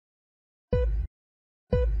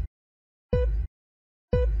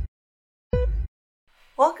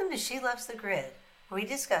Welcome to She Loves the Grid, where we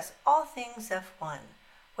discuss all things F1.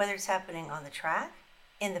 Whether it's happening on the track,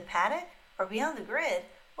 in the paddock, or beyond the grid,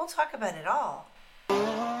 we'll talk about it all.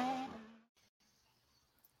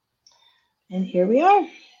 And here we are.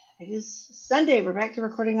 It is Sunday. We're back to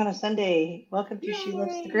recording on a Sunday. Welcome to She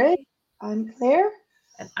Loves the Grid. I'm Claire.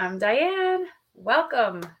 And I'm Diane.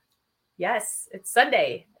 Welcome. Yes, it's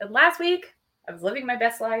Sunday. And last week, I was living my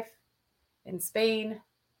best life in Spain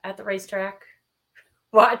at the racetrack,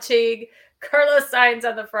 watching Carlos Sainz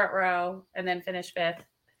on the front row and then finish fifth.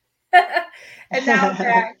 And now I'm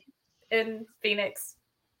back in Phoenix.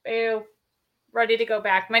 Ew, ready to go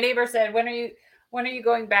back. My neighbor said, when are you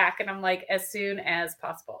going back? And I'm like, as soon as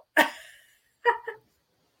possible.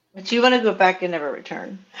 But you want to go back and never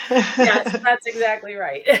return. Yes, that's exactly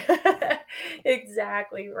right.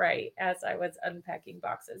 Exactly right. As I was unpacking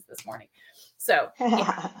boxes this morning. So,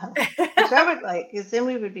 yeah. Which I would like, because then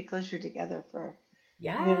we would be closer together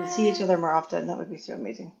Yeah. We would see each other more often. That would be so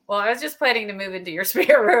amazing. Well, I was just planning to move into your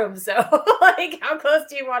spare room. So, like, how close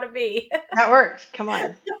do you want to be? That works. Come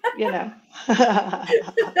on.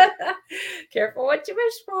 Careful what you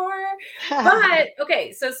wish for. But,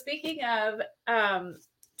 okay. So, speaking of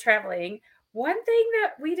traveling, one thing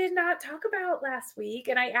that we did not talk about last week,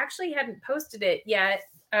 and I actually hadn't posted it yet,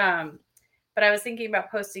 but I was thinking about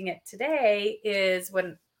posting it today, is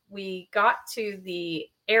when we got to the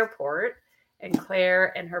airport and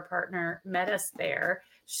Claire and her partner met us there.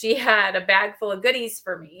 She had a bag full of goodies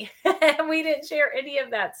for me, and we didn't share any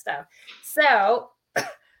of that stuff. So,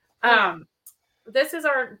 this is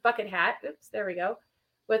our bucket hat. Oops, there we go.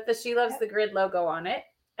 With the She Loves the Grid logo on it.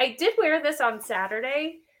 I did wear this on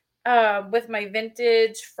Saturday with my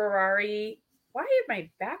vintage Ferrari. Why am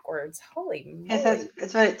I backwards? Holy moly.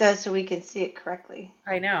 That's what it does, so we can see it correctly.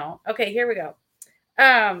 I know. Okay, here we go.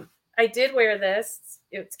 I did wear this.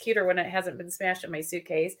 It's cuter when it hasn't been smashed in my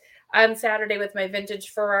suitcase. On Saturday with my vintage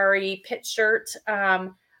Ferrari pit shirt.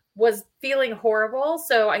 Was feeling horrible.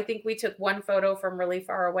 So I think we took one photo from really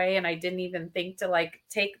far away, and I didn't even think to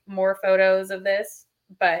take more photos of this,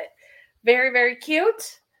 but very, very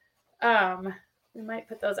cute. We might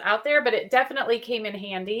put those out there, but it definitely came in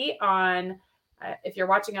handy on, if you're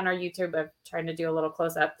watching on our YouTube, I'm trying to do a little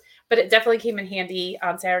close up, but it definitely came in handy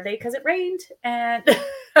on Saturday because it rained and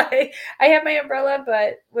I had my umbrella,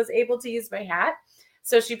 but was able to use my hat.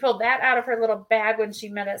 So she pulled that out of her little bag when she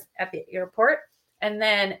met us at the airport. And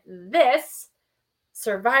then this,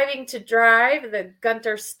 Surviving to Drive, the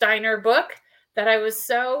Gunther Steiner book that I was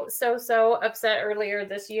so upset earlier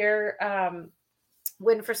this year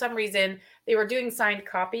when for some reason they were doing signed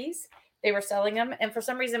copies. They were selling them. And for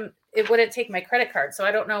some reason, it wouldn't take my credit card. So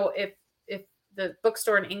I don't know if the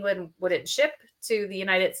bookstore in England wouldn't ship to the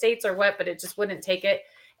United States or what, but it just wouldn't take it.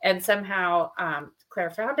 And somehow Claire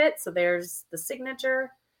found it. So there's the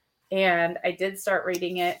signature. And I did start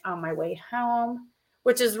reading it on my way home,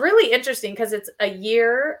 which is really interesting because it's a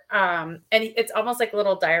year and it's almost like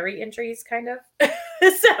little diary entries kind of.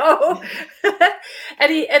 So,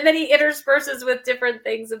 and then he intersperses with different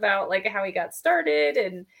things about like how he got started.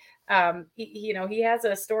 And, he has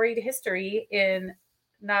a storied history in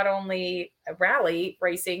not only rally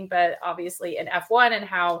racing, but obviously in F1 and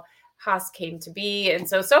how Haas came to be. And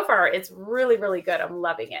so far it's really, really good. I'm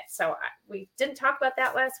loving it. So we didn't talk about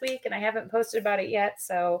that last week and I haven't posted about it yet.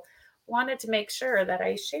 So wanted to make sure that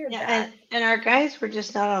I shared that. And our guys were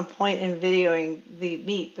just not on point in videoing the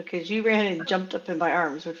meet because you ran and jumped up in my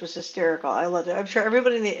arms, which was hysterical. I loved it. I'm sure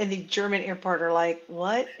everybody in the German airport are like,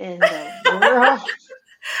 what in the world?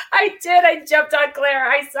 I did. I jumped on Claire.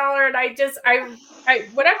 I saw her and I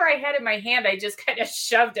whatever I had in my hand, I just kind of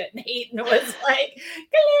shoved at Nate and was like,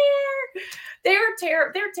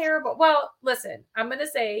 Claire, they're terrible. Well, listen, I'm going to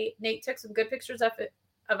say Nate took some good pictures of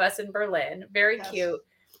us in Berlin. Very cute.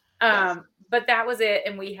 Yes. But that was it.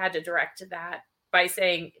 And we had to direct that by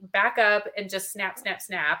saying back up and just snap, snap,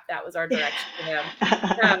 snap. That was our direction to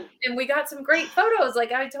him. And we got some great photos.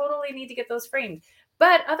 Like I totally need to get those framed.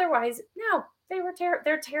 But otherwise, no,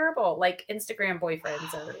 they're terrible, like Instagram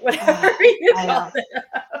boyfriends or whatever you call them.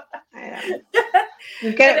 I know.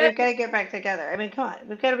 We've got to get back together. I mean, come on.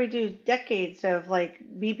 We've got to redo decades of like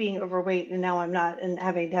me being overweight and now I'm not, and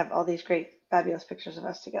having to have all these great, fabulous pictures of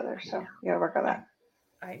us together. So you got to work on that.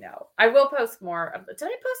 I know. I will post more. Did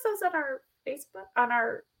I post those on our Facebook? On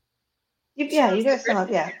our Yeah, you guys some.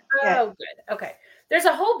 Yeah. Oh, good. Okay. There's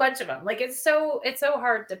a whole bunch of them. Like it's so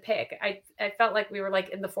hard to pick. I felt like we were like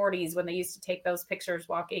in the 40s when they used to take those pictures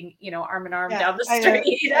walking, arm in arm down the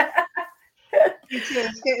street.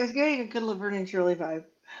 It was getting a good Laverne and Shirley vibe.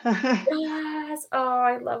 Yes. Oh,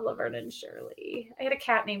 I love Laverne and Shirley. I had a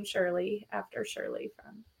cat named Shirley after Shirley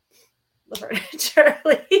from Laverne and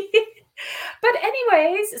Shirley. But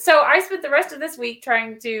anyways, so I spent the rest of this week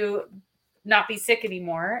trying to not be sick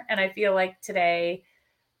anymore. And I feel like today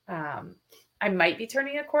I might be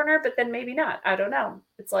turning a corner, but then maybe not. I don't know.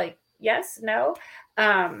 It's like, yes, no.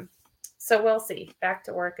 So we'll see. Back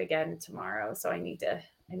to work again tomorrow. So I need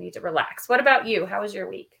to relax. What about you? How was your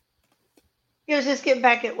week? It was just getting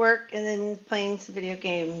back at work and then playing some video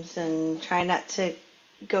games and trying not to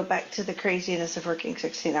go back to the craziness of working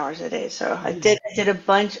 16 hours a day. So I did a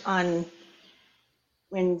bunch on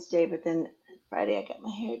Wednesday, but then Friday I got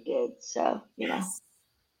my hair did. So, you know.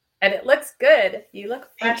 And it looks good. You look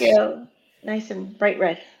fresh. Thank you. Nice and bright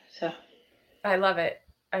red. So I love it.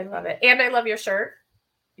 I love it. And I love your shirt.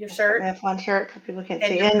 Your shirt. I have one shirt for people can't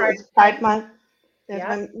And see. your And Pride it's Pride Month. There's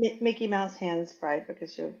Yeah. my Mickey Mouse hands pride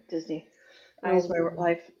because of Disney. Rules my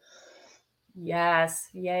life. Yes.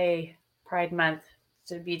 Yay. Pride Month.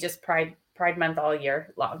 Should be just Pride Month all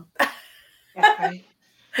year long. Yeah, right.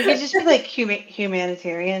 We could just be like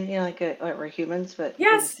humanitarian, you know, like we're humans, but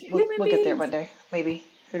Yes, we'll human get there beings. one day, maybe.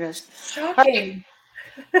 Who knows? Shocking.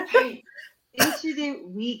 Right. Into the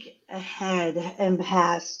week ahead and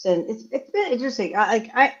past, and it's been interesting.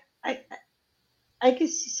 I can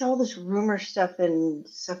see all this rumor stuff and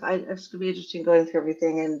stuff. It's gonna be interesting going through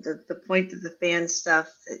everything and the point of the fan stuff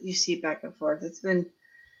that you see back and forth. It's been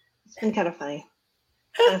kind of funny.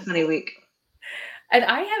 Kind of funny week. And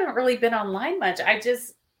I haven't really been online much.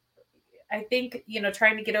 I think,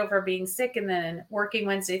 trying to get over being sick and then working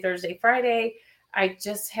Wednesday, Thursday, Friday, I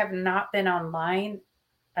just have not been online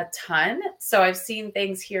a ton. So I've seen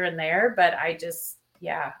things here and there, but I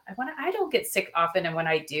don't get sick often. And when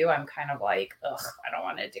I do, I'm kind of like, ugh, I don't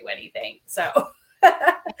want to do anything. So,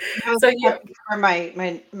 for my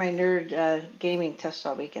nerd gaming test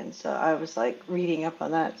all weekend. So I was like reading up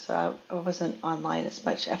on that. So I wasn't online as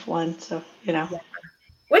much F1. So, Yeah.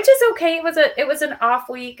 Which is okay. It was an off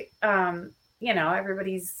week.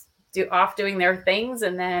 Everybody's off doing their things,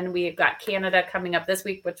 and then we've got Canada coming up this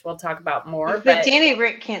week, which we'll talk about more. But Danny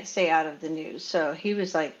Rick can't stay out of the news, so he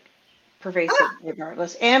was like pervasive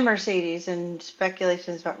regardless, and Mercedes and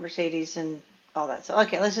speculations about Mercedes and all that. So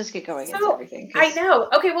okay, let's just get going into everything. I know.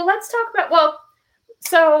 Okay, well, let's talk about.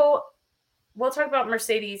 So we'll talk about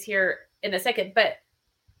Mercedes here in a second, but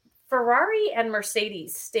Ferrari and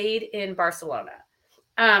Mercedes stayed in Barcelona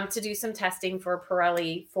to do some testing for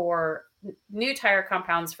Pirelli for new tire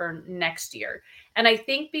compounds for next year. And I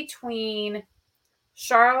think between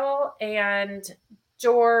Charles and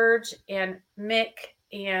George and Mick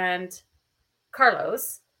and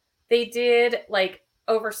Carlos, they did like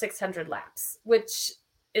over 600 laps, which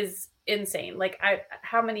is insane. Like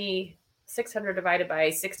how many 600 divided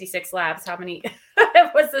by 66 laps? How many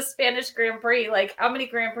was the Spanish Grand Prix? Like how many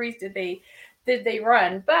Grand Prix did they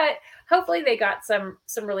run? But hopefully they got some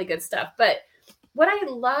really good stuff. But what I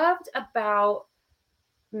loved about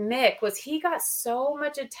Mick was he got so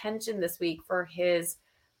much attention this week for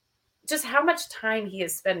just how much time he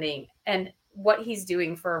is spending and what he's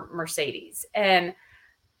doing for Mercedes. And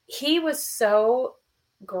he was so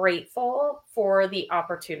grateful for the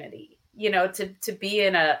opportunity, to be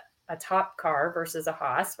in a top car versus a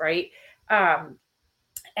Haas, right?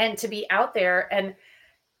 And to be out there, and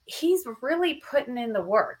he's really putting in the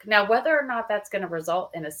work. Now, whether or not that's going to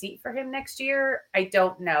result in a seat for him next year, I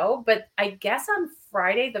don't know. But I guess on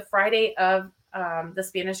Friday, the Friday of the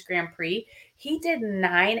Spanish Grand Prix, he did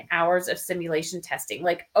 9 hours of simulation testing,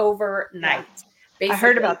 like overnight. Yeah. I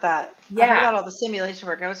heard about that. Yeah. I heard about all the simulation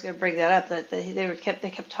work. I was going to bring that up. That they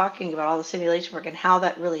kept talking about all the simulation work and how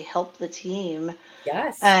that really helped the team.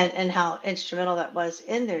 Yes. And how instrumental that was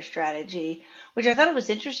in their strategy, which I thought it was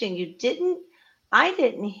interesting. I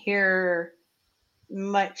didn't hear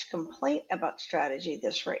much complaint about strategy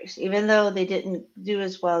this race, even though they didn't do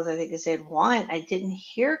as well as I think as they'd want. I didn't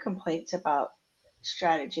hear complaints about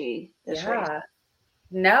strategy this race.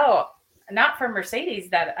 No, not from Mercedes.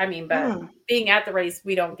 But being at the race,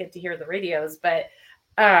 we don't get to hear the radios. But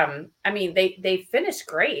they finished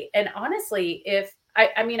great. And honestly,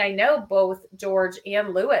 I know both George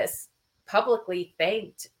and Lewis publicly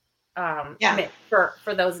thanked Mick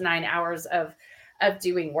for those 9 hours of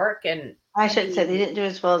doing work. And I shouldn't say they didn't do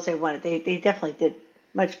as well as they wanted. They definitely did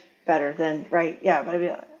much better than right. Yeah,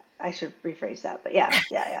 but I should rephrase that. But yeah.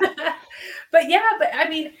 but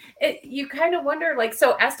you kind of wonder, like,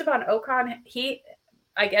 so Esteban Ocon, he,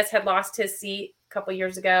 I guess, had lost his seat a couple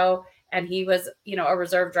years ago, and he was, a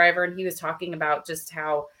reserve driver, and he was talking about just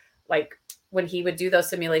how, like, when he would do those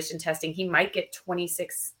simulation testing, he might get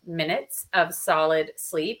 26 minutes of solid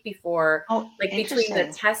sleep before, between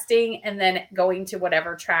the testing and then going to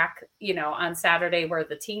whatever track, on Saturday where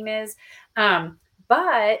the team is.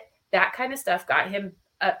 But that kind of stuff got him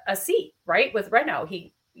a seat, right? With Renault,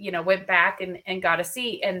 he, went back and got a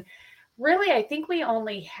seat. And really, I think we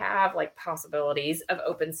only have like possibilities of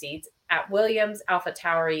open seats at Williams,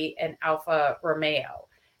 AlphaTauri, and Alfa Romeo.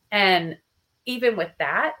 And even with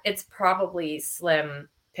that, it's probably slim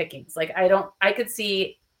pickings. Like I could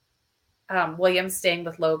see Williams staying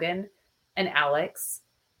with Logan and Alex,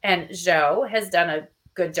 and Zhou has done a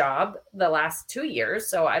good job the last 2 years.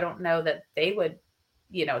 So I don't know that they would,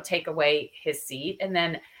 take away his seat. And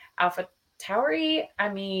then AlphaTauri, I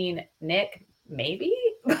mean, Nick, maybe.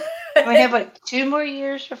 We have like 2 more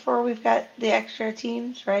years before we've got the extra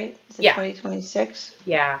teams, right? Is it 2026?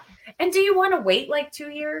 Yeah. And do you want to wait like 2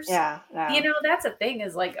 years? Yeah. No. That's a thing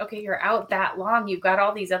is like, okay, you're out that long. You've got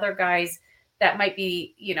all these other guys that might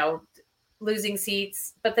be, losing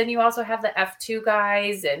seats, but then you also have the F2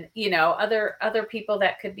 guys and, other people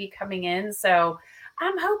that could be coming in. So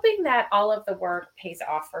I'm hoping that all of the work pays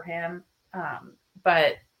off for him.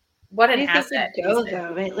 But what an asset. Go, though?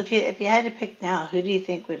 I mean, if you had to pick now, who do you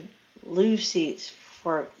think would lose seats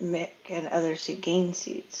for Mick and others to gain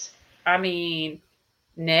seats? I mean,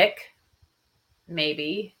 Nick,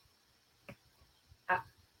 maybe.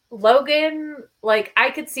 Logan, like I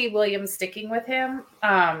could see Williams sticking with him.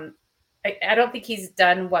 I don't think he's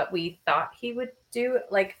done what we thought he would do.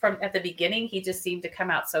 Like from at the beginning, he just seemed to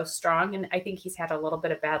come out so strong. And I think he's had a little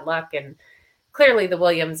bit of bad luck. And clearly the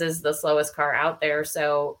Williams is the slowest car out there.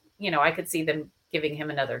 So, I could see them giving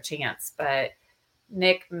him another chance. But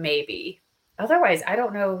Nick, maybe. Otherwise, I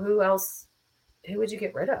don't know who would you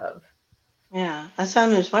get rid of? Yeah, that's what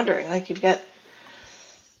I was wondering. Like you've got,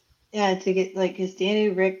 to get like, is Danny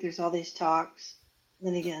Rick, there's all these talks.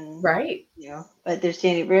 Then again, right? But there's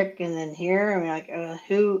Danny Rick, and then here, I mean, like,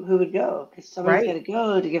 who would go? Because somebody's got to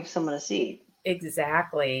go to give someone a seat.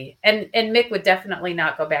 Exactly, and Mick would definitely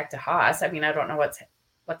not go back to Haas. I mean, I don't know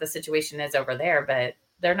what the situation is over there, but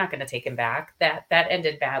they're not going to take him back. That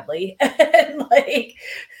ended badly, and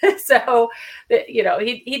so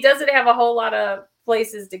he doesn't have a whole lot of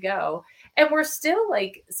places to go, and we're still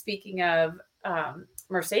like speaking of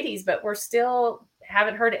Mercedes, but we're still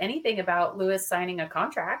haven't heard anything about Lewis signing a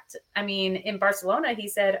contract. I mean, in Barcelona, he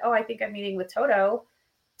said, "Oh, I think I'm meeting with Toto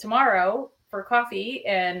tomorrow for coffee,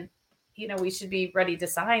 and we should be ready to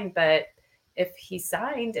sign." But if he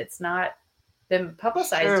signed, it's not been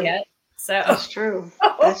publicized yet. So that's true.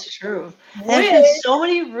 That's true. There's been so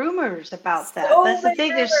many rumors about that. That's the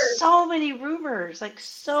thing. There's so many rumors, like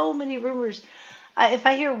so many rumors. If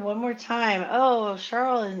I hear one more time,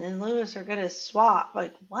 Charles and Lewis are going to swap,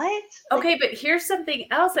 like what? Okay, but here's something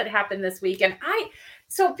else that happened this week. And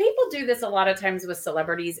so people do this a lot of times with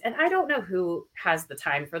celebrities, and I don't know who has the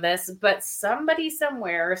time for this, but somebody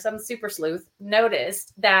somewhere, some super sleuth,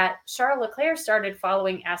 noticed that Charles Leclerc started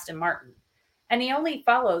following Aston Martin. And he only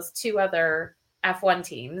follows 2 other F1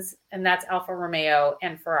 teams, and that's Alfa Romeo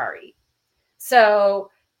and Ferrari.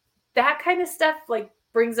 So that kind of stuff, like,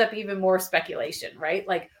 brings up even more speculation, right?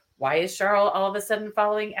 Like, why is Charles all of a sudden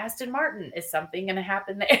following Aston Martin? Is something going to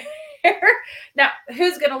happen there? Now,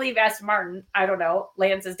 who's going to leave Aston Martin? I don't know.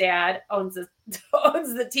 Lance's dad owns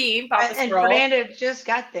the team. Papa and Fernando just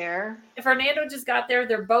got there. Fernando just got there.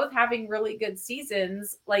 They're both having really good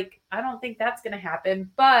seasons. Like, I don't think that's going to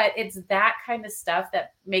happen. But it's that kind of stuff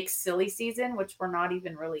that makes silly season, which we're not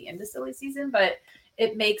even really into silly season, but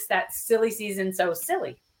it makes that silly season so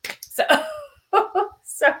silly. So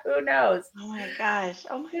who knows? Oh my gosh.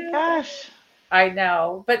 I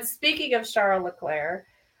know. But speaking of Charles Leclerc,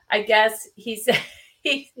 I guess he said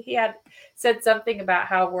he had said something about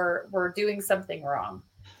how we're doing something wrong.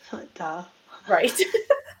 Duh. Right.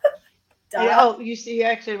 Duh. Yeah, you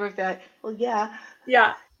actually wrote that. Well, yeah.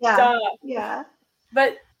 Yeah. Duh. Yeah.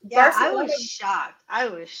 But Barcelona, I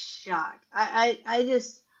was shocked. I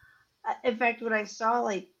just, in fact, when I saw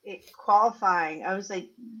like it qualifying, I was like,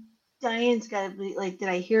 Diane's got to be like, did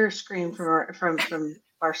I hear a scream from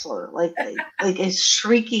Barcelona? Like a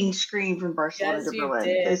shrieking scream from Barcelona to Berlin.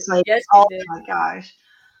 It's like, my gosh.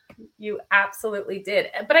 You absolutely did.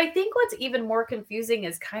 But I think what's even more confusing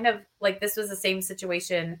is kind of like this was the same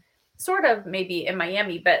situation, sort of maybe in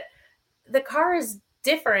Miami, but the car is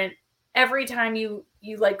different every time you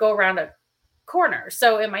like go around a corner.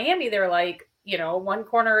 So in Miami, they're like, one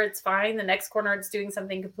corner it's fine, the next corner it's doing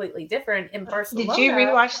something completely different. In Barcelona, did you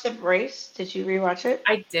rewatch the race? Did you rewatch it?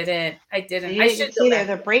 I didn't. I should see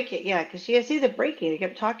the braking. Yeah, because you see the braking. They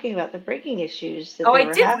kept talking about the braking issues. That I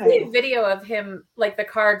did see a video of him, like the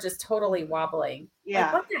car just totally wobbling. Yeah,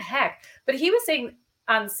 like, what the heck? But he was saying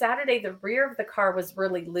on Saturday the rear of the car was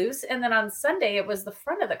really loose, and then on Sunday it was the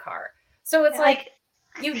front of the car. So it's like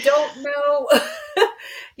you don't know.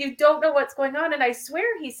 you don't know what's going on. And I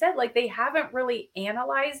swear he said like they haven't really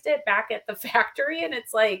analyzed it back at the factory. And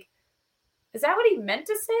it's like, is that what he meant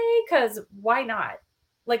to say? Because why not?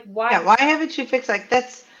 Like, why? Yeah, why haven't you fixed like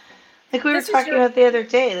that's like we were talking about the other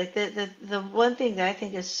day? Like the one thing that I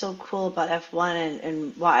think is so cool about F1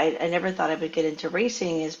 and why I never thought I would get into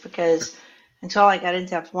racing is because until I got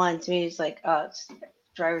into F1, to me it's like it's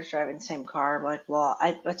drivers driving the same car. I'm like, well,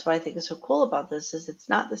 that's what I think is so cool about this is it's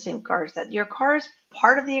not the same cars. That your car is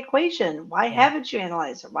part of the equation. Why haven't you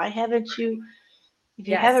analyzed it? Why haven't you? If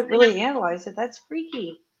you haven't really analyzed it, that's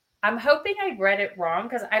freaky. I'm hoping I read it wrong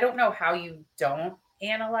because I don't know how you don't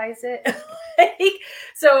analyze it.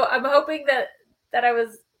 So I'm hoping that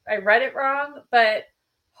I read it wrong, but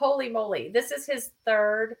holy moly, this is his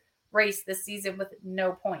third race this season with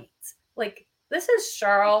no points. Like, this is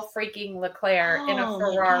Charles freaking Leclerc in a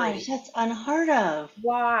Ferrari. My gosh, that's unheard of.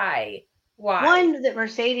 Why? One, that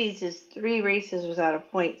Mercedes is 3 races without a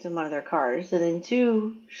point in one of their cars, and then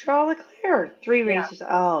 2, Charles Leclerc 3 races.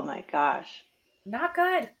 Oh my gosh, not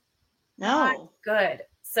good. No, not good.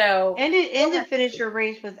 So and to finish your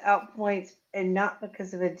race without points and not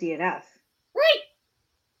because of a DNF. Right.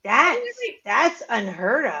 That's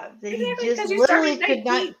unheard of. That he just literally could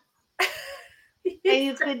not. And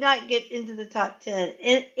you could not get into the top 10.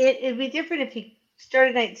 It'd be different if he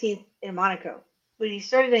started 19th in Monaco, but he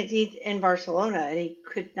started 19th in Barcelona and he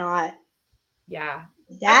could not. Yeah.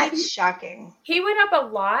 That's shocking. He went up a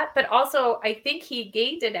lot, but also I think he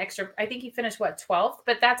gained an extra. I think he finished 12th,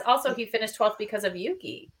 but that's also he finished 12th because of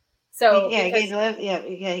Yuki. So he gained 1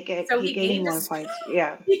 point.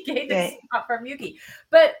 Yeah, he gained a spot from Yuki.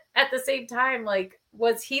 But at the same time, like,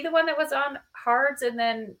 was he the one that was on hards and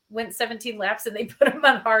then went 17 laps and they put him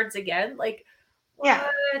on hards again? Like, what? Yeah.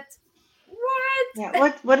 What?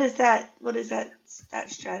 Yeah. What is that? What is that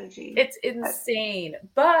strategy? It's insane.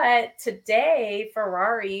 But today,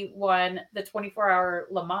 Ferrari won the 24-hour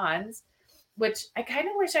Le Mans, which I kind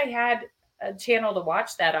of wish I had a channel to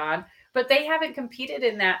watch that on, but they haven't competed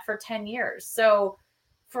in that for 10 years. So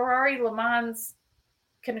Ferrari Le Mans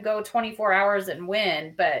can go 24 hours and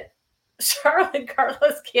win, but Charles and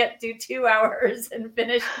Carlos can't do 2 hours and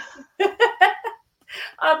finish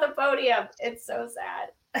on the podium. It's so sad.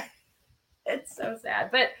 It's so sad.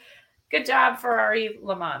 But good job, Ferrari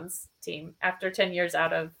Le Mans team, after 10 years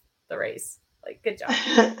out of the race. Like, good job.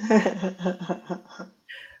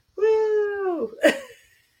 Woo!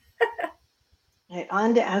 Right,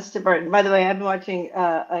 on to Aston Martin. By the way, I've been watching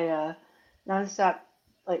a nonstop,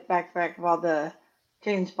 like, back of all the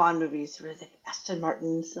James Bond movies where the Aston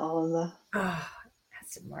Martin's all in the. Oh,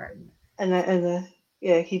 Aston Martin. And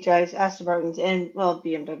he drives Aston Martins and, well,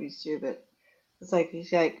 BMWs too, but it's like,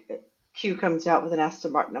 he's like, Q comes out with an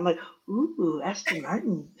Aston Martin. I'm like, ooh, Aston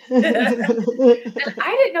Martin.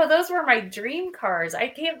 I didn't know those were my dream cars. I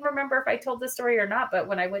can't remember if I told this story or not, but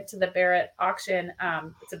when I went to the Barrett auction,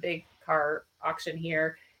 it's a big car auction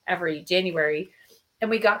here every January, and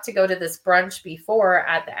we got to go to this brunch before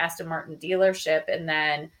at the Aston Martin dealership and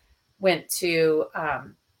then went to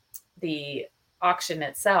the auction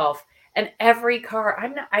itself. And every car,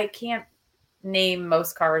 I can't name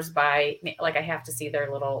most cars by, like, I have to see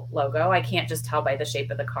their little logo. I can't just tell by the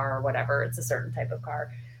shape of the car or whatever. It's a certain type of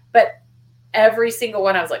car. But every single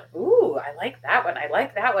one, I was like, ooh, I like that one. I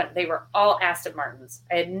like that one. They were all Aston Martins.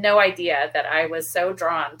 I had no idea that I was so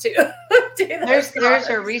drawn to There's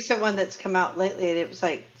a recent one that's come out lately, and it was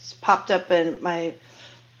like popped up in my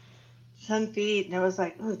some feed, and I was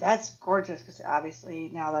like, ooh, that's gorgeous. Because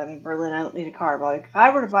obviously now that I'm in Berlin, I don't need a car. But like, if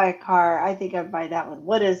I were to buy a car, I think I'd buy that one.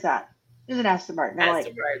 What is that? It's an Aston Martin.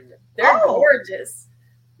 Aston Martin. They're gorgeous.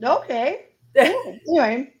 Okay.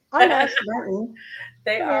 Anyway, I'm Aston Martin.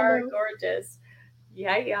 They are gorgeous.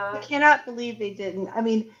 Yeah. I cannot believe they didn't. I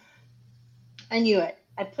mean, I knew it.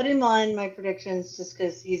 I put him on my predictions just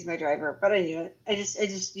because he's my driver, but I knew it. I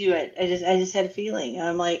just knew it. I just had a feeling. And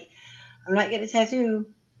I'm like, I'm not getting a tattoo.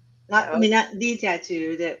 Not the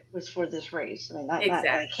tattoo that was for this race. I mean, not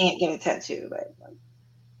I can't get a tattoo, but.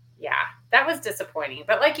 Yeah, that was disappointing.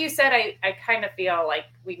 But like you said, I kind of feel like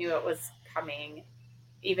we knew it was coming,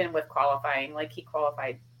 even with qualifying. Like, he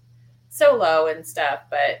qualified so low and stuff.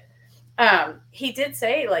 But he did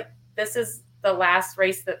say, like, this is the last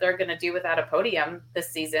race that they're going to do without a podium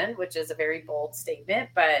this season, which is a very bold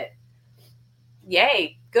statement. But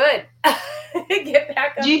yay, good. Get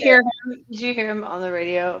back up. Did you hear him on the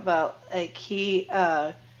radio about, like, he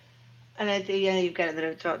and I think, you've got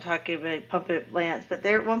it talking about Pump It Lance, but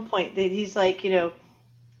there at one point he's like, the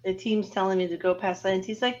team's telling me to go past Lance.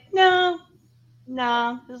 He's like, no,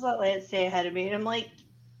 just let Lance stay ahead of me. And I'm like,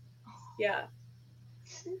 yeah.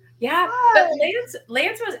 Yeah, but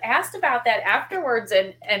Lance was asked about that afterwards,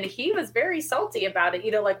 and he was very salty about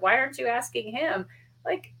it. Like, why aren't you asking him?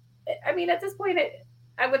 Like, I mean, at this point,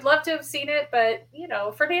 I would love to have seen it, but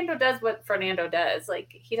Fernando does what Fernando does. Like,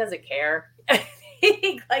 he doesn't care.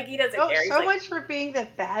 Like, he doesn't care. So much for being the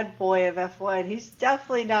bad boy of F1. He's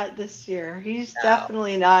definitely not this year. He's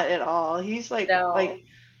definitely not at all. He's like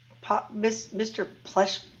Mr.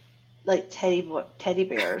 Plush, like teddy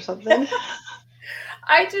bear or something.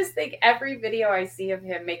 I just think every video I see of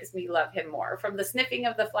him makes me love him more. From the sniffing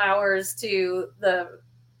of the flowers to the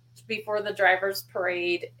before the drivers'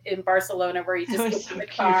 parade in Barcelona, where he just gets in the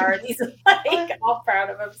car and he's like all proud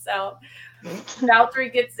of himself.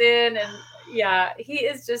 Valtteri gets in, and yeah, he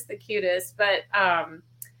is just the cutest. But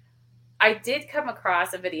I did come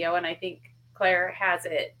across a video, and I think Claire has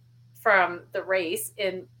it, from the race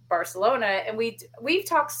in Barcelona, and we've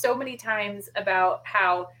talked so many times about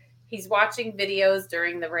how he's watching videos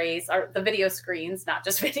during the race, or the video screens, not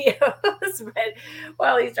just videos, but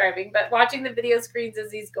while he's driving, but watching the video screens as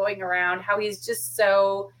he's going around, how he's just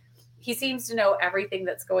he seems to know everything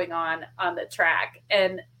that's going on the track.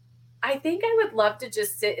 And I think I would love to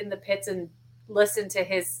just sit in the pits and listen to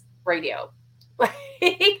his radio, like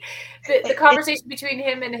the conversation between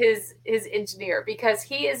him and his engineer, because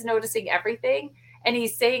he is noticing everything. And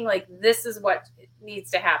he's saying, like, this is what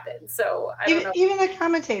needs to happen. So I don't know. Even the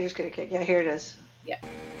commentators get a kick. Yeah, here it is. Yeah.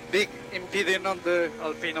 Big impeding on the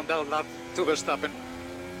Alpine on that lap to Verstappen.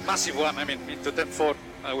 Massive one. I mean, into 10-4,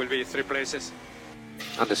 I will be 3 places.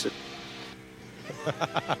 Understood.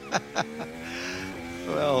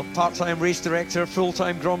 Well, part-time race director,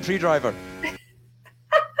 full-time Grand Prix driver. I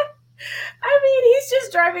mean, he's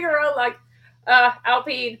just driving around like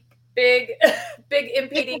Alpine, big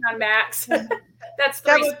impeding on Max. That's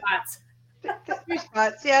 3 spots. 3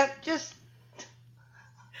 spots, yeah. Just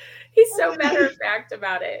he's so matter of fact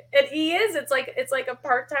about it, and he is. It's like a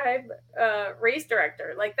part-time race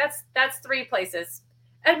director. Like that's 3 places.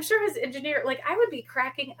 And I'm sure his engineer. Like, I would be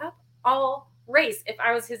cracking up all race if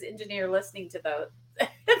I was his engineer listening to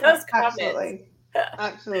those comments.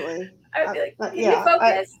 Absolutely. I would be like, can you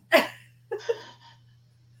focus?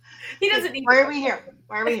 He doesn't need. Why are we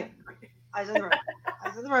here? Eyes on the road.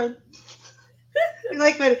 Eyes on the road.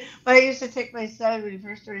 Like when I used to take my son when he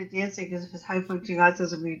first started dancing because of his high functioning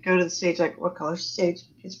autism, we'd go to the stage, like, what color's the stage?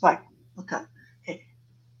 It's black. Look up. Hey,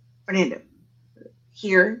 Fernando.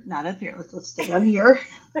 Here, not up here. Let's stay down here.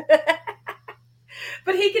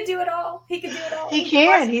 But he can do it all. He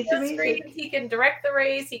can. He's amazing. He can direct the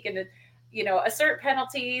race. He can, assert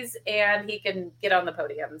penalties, and he can get on the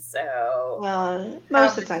podium. So, well,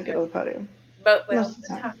 most of the time, get on the podium. But twice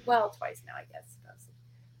now, I guess.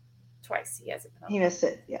 Twice he hasn't been on. He missed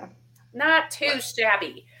it. Yeah. Not too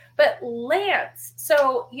shabby. But Lance.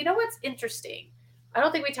 So what's interesting? I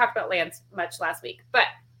don't think we talked about Lance much last week, but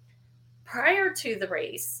prior to the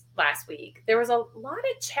race last week, there was a lot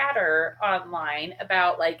of chatter online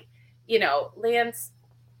about, like, Lance,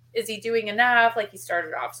 is he doing enough? Like, he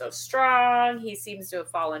started off so strong. He seems to have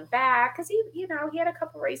fallen back because he had a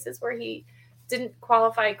couple races where he didn't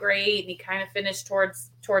qualify great and he kind of finished towards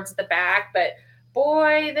the back. But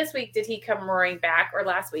boy, this week did he come roaring back, or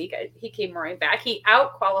last week he came roaring back. He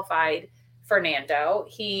out-qualified Fernando.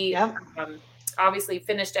 He obviously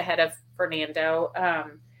finished ahead of Fernando.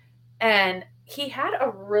 And he had a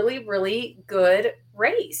really, really good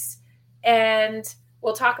race. And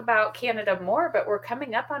we'll talk about Canada more, but we're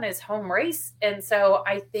coming up on his home race. And so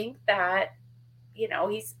I think that,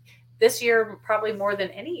 he's this year, probably more than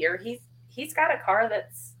any year, he's got a car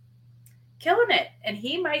that's killing it. And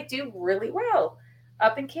he might do really well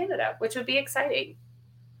up in Canada, which would be exciting.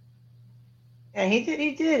 Yeah, he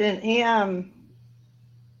did. And he,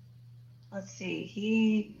 let's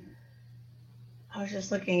see, I was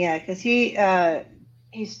just looking at, because he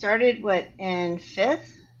started in 5th?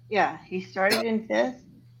 Yeah, he started in 5th.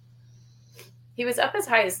 He was up as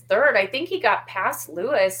high as 3rd. I think he got past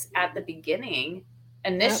Lewis at the beginning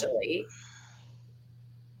initially. Yep.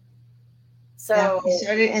 So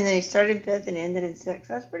yeah, he started 5th and ended in 6th.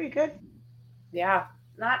 That's pretty good. Yeah,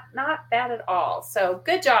 not bad at all. So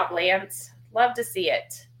good job, Lance. Love to see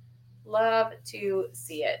it.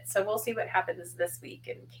 So we'll see what happens this week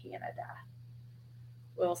in Canada.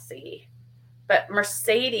 We'll see. But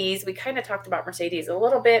Mercedes, we kind of talked about Mercedes a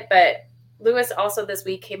little bit, but Lewis also this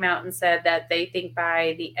week came out and said that they think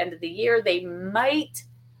by the end of the year, they might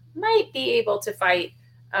be able to fight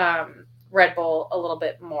Red Bull a little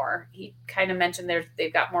bit more. He kind of mentioned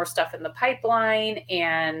they've got more stuff in the pipeline,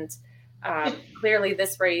 and clearly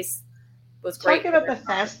this race, was great. Talking about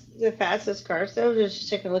the fastest cars, though, just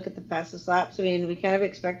take a look at the fastest laps. I mean, we kind of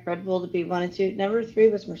expect Red Bull to be 1 and 2. Number 3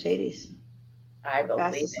 was Mercedes. I believe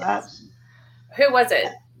Fastest it. laps. Who was it?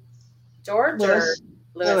 George or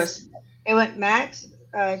Lewis? It went Max,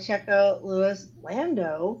 Checo, Lewis,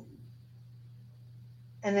 Lando,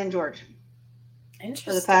 and then George for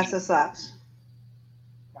Interesting. the fastest laps.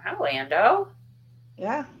 Wow, Lando.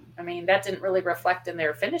 Yeah. I mean, that didn't really reflect in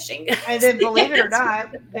their finishing. And then, believe it or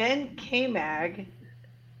not, then K-Mag,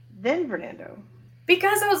 then Fernando.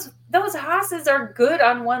 Because those Haas's are good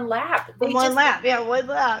on one lap. One lap.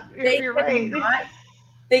 You're right.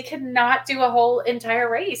 They cannot do a whole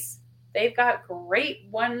entire race. They've got great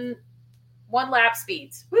one lap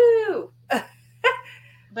speeds. Woo!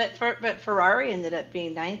 But Ferrari ended up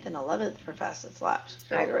being 9th and 11th for fastest laps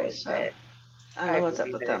for the race. So I don't know what's up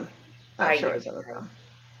with them. Not sure what's up with them.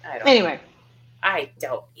 Anyway, I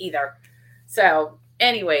don't either. So,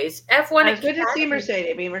 anyways, F1. It's good to see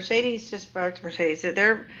Mercedes. I mean, Mercedes just brought to Mercedes.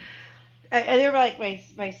 They're like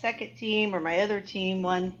my second team, or my other team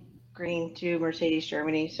won green to Mercedes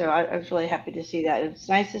Germany. So I was really happy to see that. It's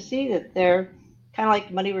nice to see that they're kind of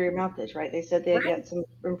like money where your mouth is, right? They said they had got some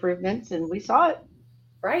improvements, and we saw it.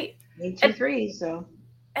 Right. 2-3. So.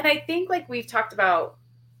 And I think, like we've talked about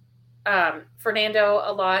Fernando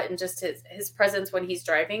a lot, and just his presence when he's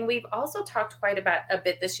driving. We've also talked quite a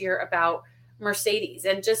bit this year about Mercedes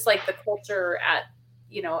and just like the culture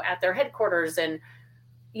at their headquarters. And,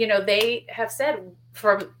 they have said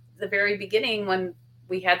from the very beginning, when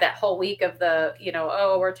we had that whole week of the,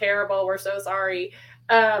 oh, we're terrible, we're so sorry.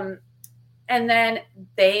 And then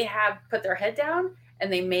they have put their head down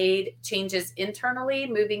and they made changes internally,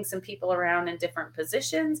 moving some people around in different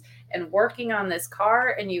positions and working on this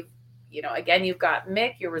car. And you've got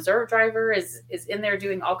Mick, your reserve driver, is in there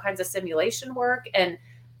doing all kinds of simulation work, and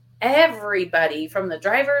everybody from the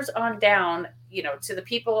drivers on down, to the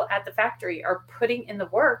people at the factory are putting in the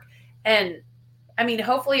work. And I mean,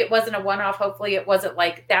 hopefully it wasn't a one-off. Hopefully it wasn't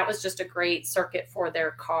like that was just a great circuit for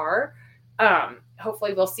their car.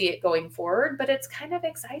 Hopefully we'll see it going forward, but it's kind of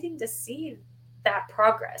exciting to see that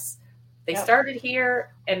progress. They started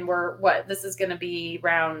here, and this is going to be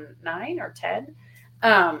round 9 or 10.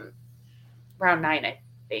 Round 9, I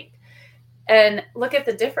think. And look at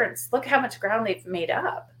the difference. Look how much ground they've made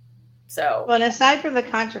up. So, well, and aside from the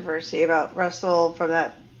controversy about Russell from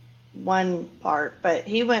that one part, but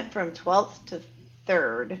he went from 12th to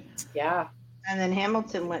 3rd. Yeah. And then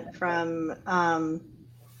Hamilton went from,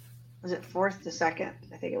 was it 4th to 2nd?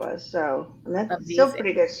 I think it was. So, and that's amazing. Still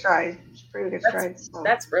pretty good strides.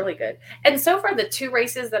 That's really good. And so far, the 2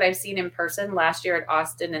 races that I've seen in person, last year at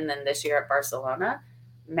Austin and then this year at Barcelona,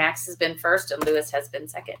 Max has been first and Lewis has been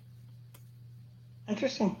second.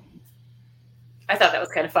 Interesting. I thought that was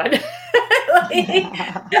kind of fun.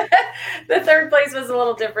 The 3rd place was a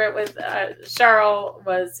little different with Charles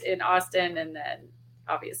was in Austin, and then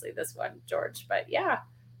obviously this one, George. But yeah,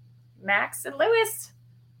 Max and Lewis.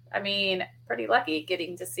 I mean, pretty lucky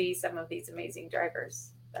getting to see some of these amazing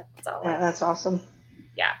drivers. That's all. Yeah, that's awesome.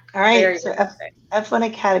 Yeah. All right. So F1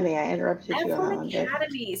 Academy. I interrupted you on that one. F1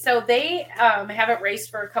 Academy. So they haven't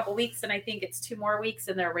raced for a couple weeks, and I think it's 2 more weeks,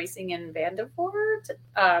 and they're racing in Vandervoort.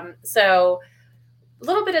 So a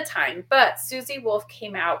little bit of time, but Susie Wolf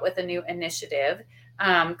came out with a new initiative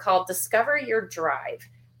called Discover Your Drive.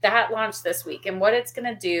 That launched this week. And what it's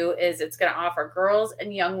going to do is it's going to offer girls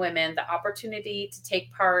and young women the opportunity to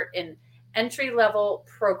take part in entry-level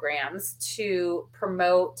programs to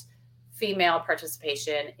promote female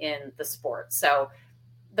participation in the sport. So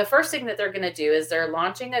the first thing that they're going to do is they're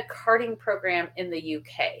launching a karting program in the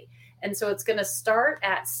UK. And so it's going to start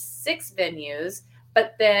at 6 venues,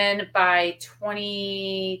 but then by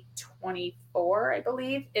 2024, I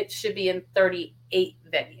believe, it should be in 38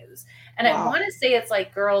 venues. And wow. I want to say it's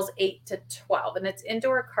like girls 8 to 12, and it's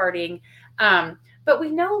indoor karting. But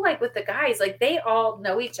we know, like with the guys, like they all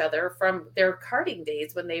know each other from their karting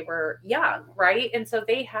days when they were young, right? And so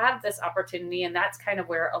they have this opportunity, and that's kind of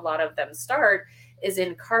where a lot of them start, is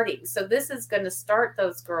in karting. So this is going to start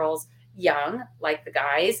those girls young, like the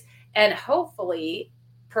guys, and hopefully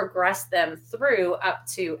progress them through up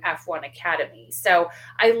to F1 Academy. So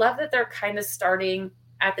I love that they're kind of starting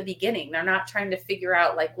at the beginning. They're not trying to figure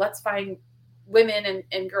out, like, let's find women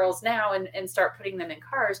and girls now and start putting them in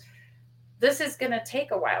cars. This is going to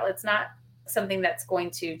take a while. It's not something that's going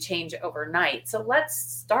to change overnight. So let's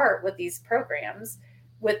start with these programs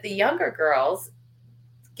with the younger girls,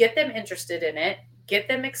 get them interested in it, get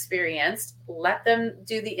them experienced, let them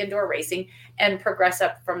do the indoor racing, and progress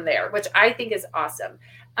up from there, which I think is awesome.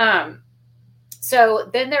 So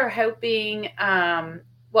then they're hoping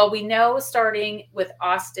Well, we know starting with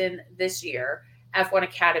Austin this year, F1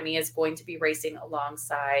 Academy is going to be racing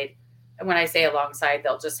alongside. And when I say alongside,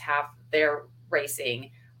 they'll just have their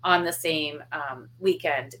racing on the same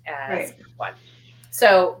weekend as F1.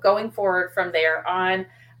 So going forward from there on,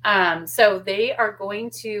 so they are going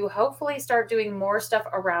to hopefully start doing more stuff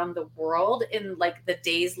around the world in like the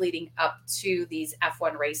days leading up to these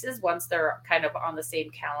F1 races once they're kind of on the same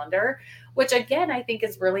calendar, which again, I think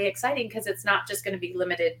is really exciting because it's not just going to be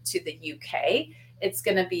limited to the UK. It's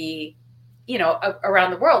going to be,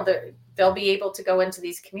 around the world. They'll be able to go into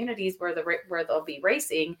these communities where they'll be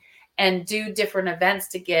racing and do different events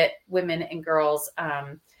to get women and girls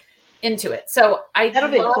into it. So That'll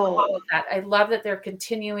be love cool. all of that. I love that they're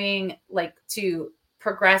continuing like to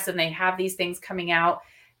progress and they have these things coming out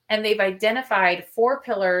and they've identified 4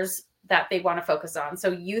 pillars that they want to focus on.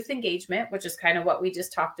 So youth engagement, which is kind of what we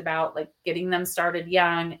just talked about, like getting them started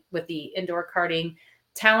young with the indoor karting,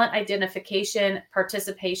 talent identification,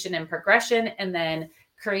 participation and progression, and then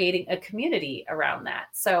creating a community around that.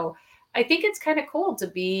 So I think it's kind of cool to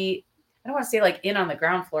be, I don't want to say like in on the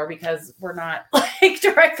ground floor because we're not like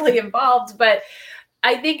directly involved, but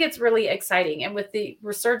I think it's really exciting. And with the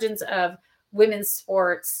resurgence of women's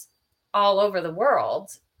sports all over the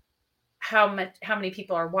world, how many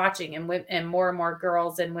people are watching and more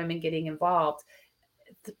girls and women getting involved,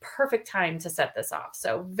 the perfect time to set this off.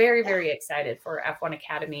 So very, very excited for F1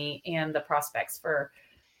 Academy and the prospects for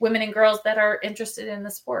women and girls that are interested in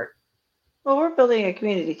the sport. Well, we're building a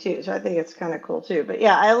community too, so I think it's kind of cool too. But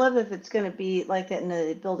yeah, I love that it's going to be like that and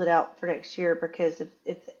they build it out for next year because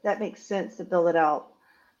if that makes sense to build it out,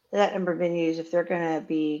 that number of venues, if they're going to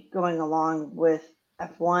be going along with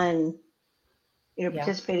F1,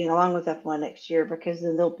 participating along with F1 next year, because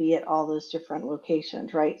then they'll be at all those different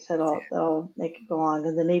locations, right? So they'll make it go along,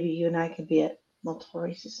 and then maybe you and I can be at multiple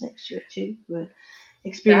races next year too,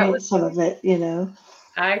 experience some of it,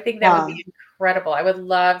 I think that would be incredible. I would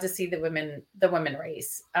love to see the women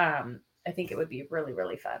race. I think it would be really,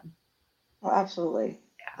 really fun. Oh, absolutely.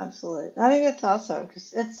 Yeah. Absolutely. I think it's awesome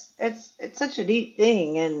because it's such a neat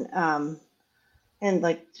thing. And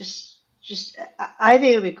like, I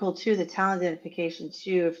think it would be cool too, the talent identification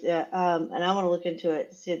too. And I want to look into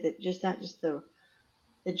it to see that not just the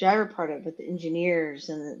driver part of it, but the engineers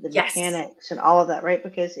and the mechanics and all of that, right?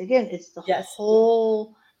 Because again, it's the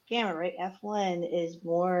whole gamut, right? F1 is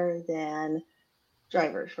more than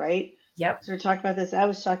drivers, right? Yep. So we're talking about this. I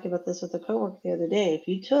was talking about this with a coworker the other day. If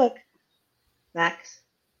you took Max,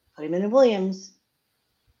 put him in a Williams,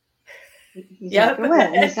 he's not going to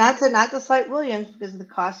win. And it's not to slight Williams because of the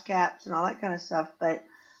cost caps and all that kind of stuff, but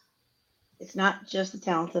it's not just the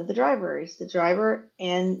talent of the driver. It's the driver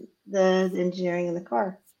and the engineering in the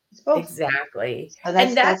car. It's both. Exactly.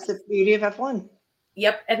 And that's the beauty of F1.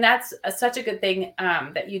 Yep. And that's such a good thing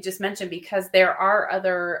that you just mentioned, because there are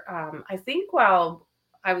other, I think while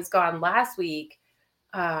I was gone last week,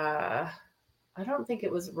 I don't think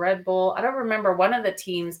it was Red Bull. I don't remember. One of the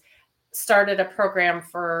teams started a program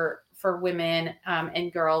for women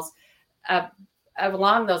and girls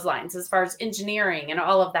along those lines, as far as engineering and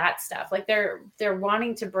all of that stuff. Like they're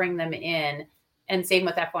wanting to bring them in, and same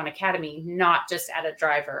with F1 Academy, not just at a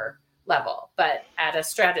driver level, but at a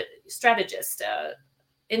strategist,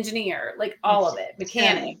 engineer, like all of it,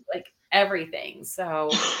 mechanic, like everything.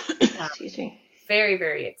 So very,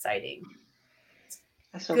 very exciting.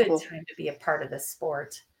 That's so good cool. Time to be a part of this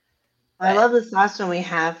sport. I love this last one we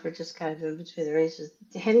have for just kind of in between the races.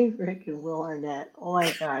 Danny Rick and Will Arnett. Oh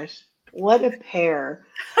my gosh. What a pair.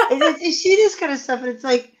 You see this kind of stuff and it's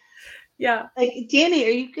like, yeah. Like, Danny,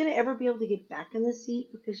 are you going to ever be able to get back in the seat?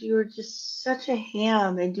 Because you were just such a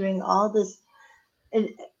ham and doing all this. And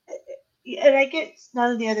I get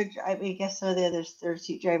none of the other, I guess some of the other third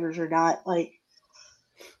seat drivers are not like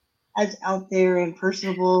as out there and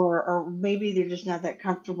personable, or maybe they're just not that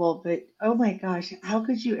comfortable. But oh my gosh, how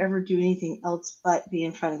could you ever do anything else but be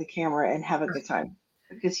in front of the camera and have a good time?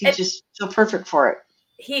 Because he's just so perfect for it.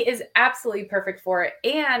 He is absolutely perfect for it.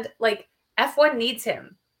 And like F1 needs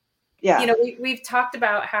him. Yeah. We've talked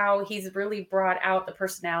about how he's really brought out the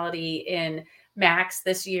personality in Max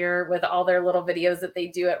this year with all their little videos that they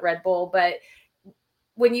do at Red Bull. But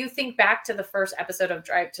when you think back to the first episode of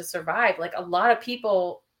Drive to Survive, like a lot of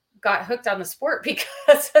people got hooked on the sport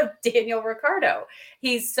because of Daniel Ricciardo.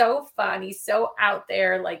 He's so fun. He's so out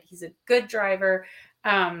there. Like he's a good driver.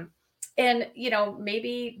 And,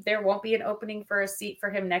 maybe there won't be an opening for a seat for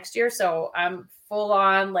him next year. So I'm full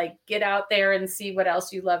on like, get out there and see what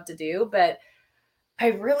else you love to do. But I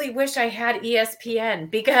really wish I had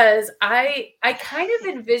ESPN, because I kind of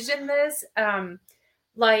envision this.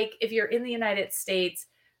 Like if you're in the United States,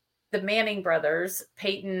 the Manning brothers,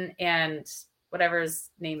 Peyton and whatever his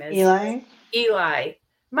name is. Eli.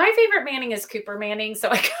 My favorite Manning is Cooper Manning.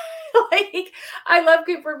 So I love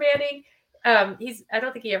Cooper Manning. I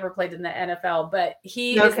don't think he ever played in the NFL, but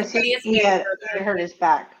he is the funniest he hurt his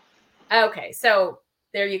back. Okay, so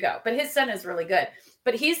there you go. But his son is really good.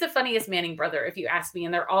 But he's the funniest Manning brother, if you ask me,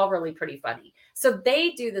 and they're all really pretty funny. So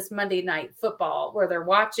they do this Monday Night Football where they're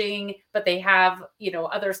watching, but they have,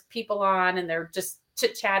 other people on and they're just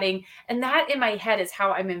chit-chatting. And that in my head is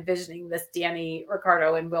how I'm envisioning this Danny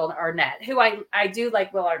Ricciardo and Will Arnett, who I do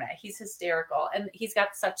like Will Arnett. He's hysterical. And he's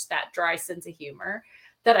got such that dry sense of humor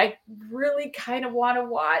that I really kind of want to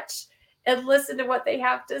watch and listen to what they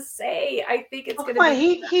have to say. I think it's going to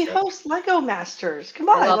be. He hosts Lego Masters. Come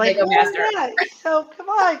on, Lego Master. So come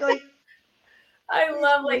on, I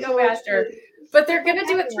love Lego Master. But they're going to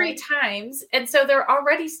do it 3 times. And so they're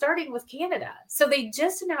already starting with Canada. So they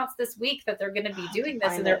just announced this week that they're going to be doing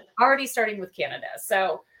this, and they're already starting with Canada.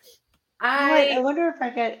 So I wonder if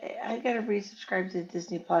I got to resubscribe to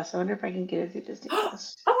Disney Plus. I wonder if I can get it through Disney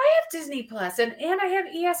Plus. Oh, I have Disney Plus and I have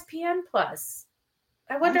ESPN Plus.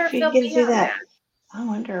 I wonder if they'll be on that. I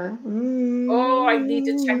wonder. Oh, I need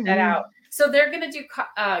to check that out. So they're going to do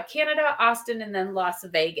Canada, Austin, and then Las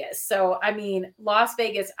Vegas. So, I mean, Las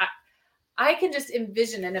Vegas, I can just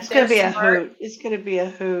envision. And if it's going to be a hoot. It's going to be a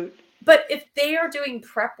hoot. But if they are doing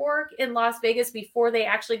prep work in Las Vegas before they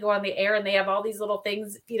actually go on the air and they have all these little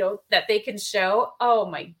things, that they can show, oh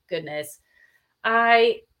my goodness,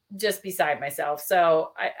 I just beside myself.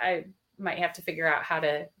 So I might have to figure out how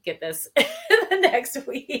to get this the next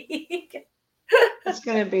week. It's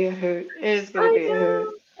going to be a hoot. It is going to be a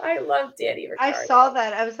hoot. I love Danny Ricciardo. I saw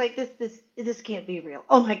that. I was like, this can't be real.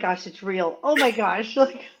 Oh my gosh, it's real. Oh my gosh.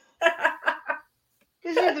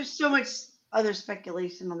 Because there's so much other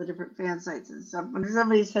speculation on the different fan sites and stuff. When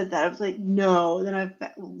somebody said that, I was like, no. Then I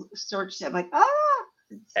searched it. I'm like, I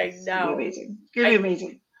know. It's going to be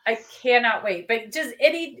amazing. I cannot wait. But just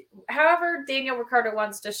however Daniel Ricciardo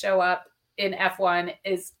wants to show up in F1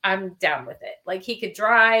 I'm down with it. Like, he could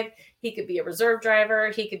drive, he could be a reserve driver,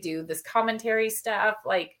 he could do this commentary stuff.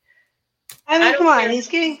 Like, I mean, come on, he's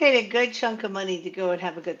getting paid a good chunk of money to go and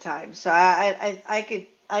have a good time. So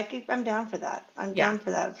I'm down for that. I'm down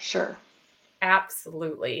for that for sure.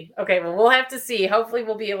 Absolutely. Okay, well, we'll have to see. Hopefully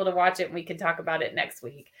we'll be able to watch it and we can talk about it next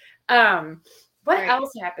week. What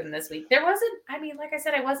else happened this week? There wasn't, like I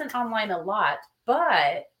said, I wasn't online a lot,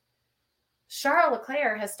 but Charles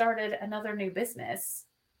Leclerc has started another new business.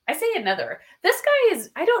 I say another. This guy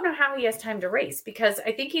I don't know how he has time to race, because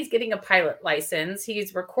I think he's getting a pilot license.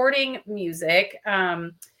 He's recording music.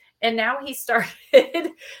 And now he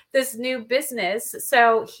started this new business.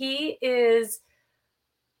 So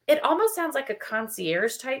it almost sounds like a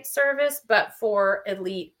concierge type service, but for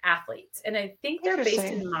elite athletes. And I think they're based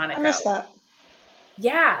in Monaco. I missed that.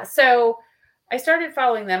 Yeah. So I started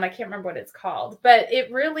following them. I can't remember what it's called, but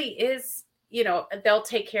it really is, they'll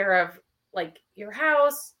take care of like your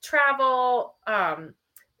house, travel.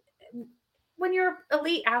 When you're an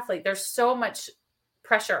elite athlete, there's so much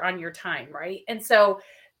pressure on your time, right? And so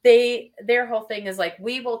their whole thing is like,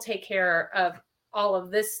 we will take care of all of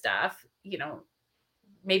this stuff,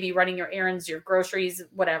 maybe running your errands, your groceries,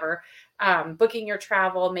 whatever, booking your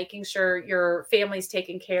travel, making sure your family's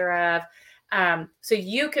taken care of. So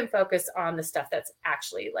you can focus on the stuff that's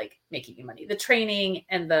actually like making you money, the training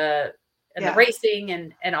and the racing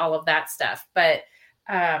and all of that stuff. But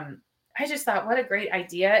I just thought, what a great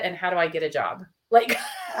idea. And how do I get a job? Like,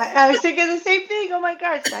 I was thinking the same thing. Oh my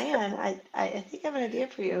gosh, Diane, I think I have an idea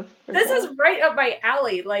for you. This is right up my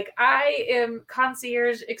alley. Like, I am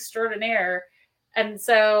concierge extraordinaire. And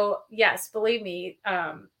so, yes, believe me,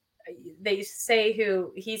 they say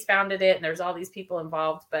who he's founded it and there's all these people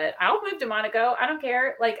involved, but I'll move to Monaco. I don't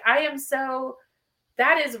care. Like,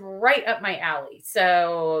 that is right up my alley.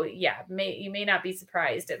 So yeah, you may not be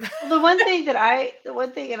surprised. The one thing, and I don't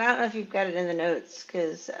know if you've got it in the notes,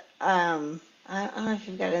 because I don't know if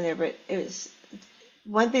you've got it in there, but it was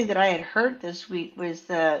one thing that I had heard this week was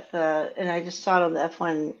and I just saw it on the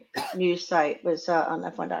F1 news site, was on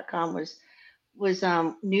F1.com, was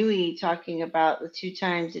Newey talking about the 2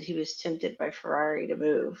 times that he was tempted by Ferrari to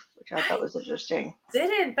move, which I thought was interesting.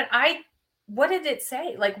 What did it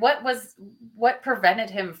say? Like, what prevented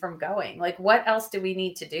him from going? Like, what else do we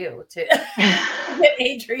need to do to get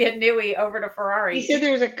Adrian Newey over to Ferrari? He said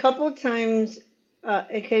there was a couple times,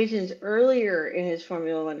 occasions earlier in his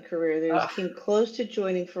Formula One career that he came close to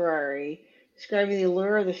joining Ferrari, describing the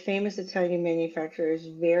allure of the famous Italian manufacturer as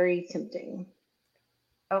very tempting.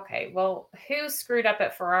 Okay, well, who screwed up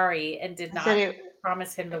at Ferrari and did not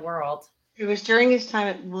promise him the world? It was during his time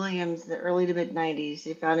at Williams, the early to mid '90s.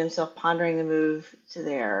 He found himself pondering the move to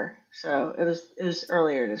there. So it was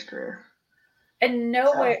earlier in his career. And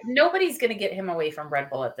nobody's going to get him away from Red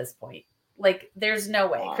Bull at this point. Like, there's no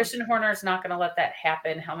way. Christian Horner's not going to let that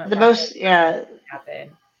happen. Happen.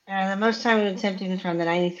 And the most time we've been attempting was from the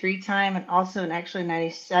 '93 time, and also in actually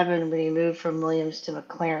 '97 when he moved from Williams to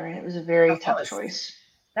McLaren. It was a very tough choice.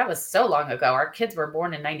 That was so long ago. Our kids were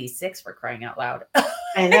born in '96, for crying out loud.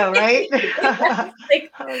 I know, right?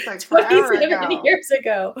 like 27 years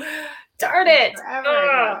ago. Darn it.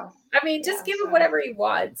 I mean, just give him whatever he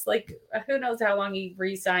wants. Like, who knows how long he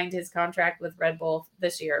re-signed his contract with Red Bull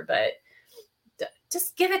this year, but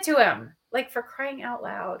just give it to him. Like, for crying out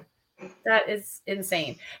loud. That is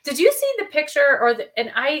insane. Did you see the picture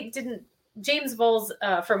and I didn't, James Voles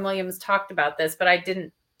from Williams talked about this, but I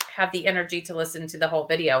didn't have the energy to listen to the whole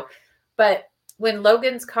video. But when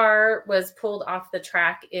Logan's car was pulled off the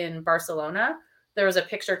track in Barcelona, there was a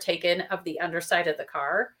picture taken of the underside of the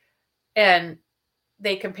car, and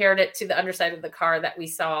they compared it to the underside of the car that we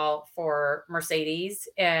saw for Mercedes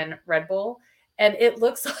and Red Bull. And it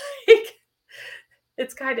looks like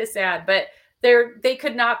it's kind of sad, but they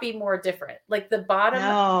could not be more different. Like, the bottom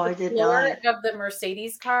floor of the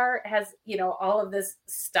Mercedes car has, all of this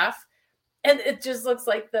stuff. And it just looks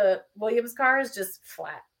like the Williams car is just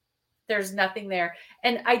flat. There's nothing there.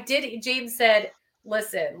 And James said,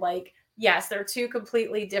 listen, like, yes, they're two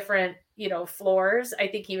completely different, floors. I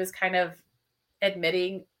think he was kind of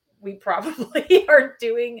admitting we probably aren't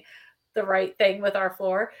doing the right thing with our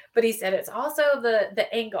floor, but he said it's also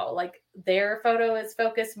the angle. Like, their photo is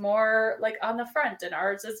focused more like on the front and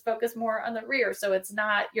ours is focused more on the rear. So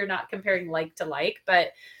you're not comparing like to like, but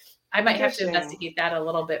I might have to investigate that a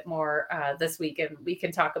little bit more this week, and we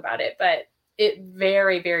can talk about it, but it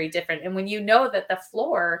very, very different. And when you know that the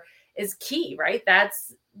floor is key, right?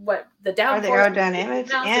 That's what the downforce, part of the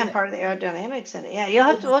aerodynamics, and part of the aerodynamics in it. Yeah,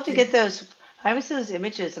 we'll have to get those. I always see those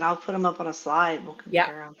images, and I'll put them up on a slide. We'll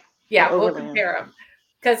compare them. Yeah, we'll compare them,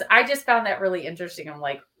 because I just found that really interesting. I'm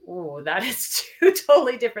like, ooh, that is two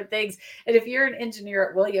totally different things. And if you're an engineer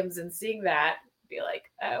at Williams and seeing that, be like,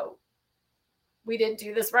 oh, we didn't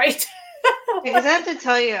do this right. Because I have to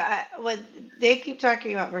tell you, when they keep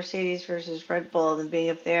talking about Mercedes versus Red Bull and being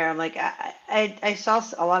up there, I'm like, I saw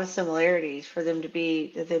a lot of similarities for them to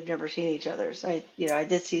be that they've never seen each other. So I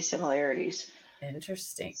did see similarities.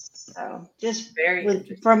 Interesting. So just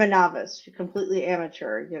from a novice to completely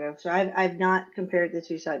amateur, So I've not compared the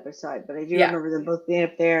two side by side, but I do remember them both being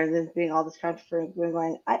up there and then being all this controversy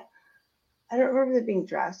going. I don't remember them being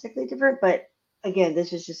drastically different, but again,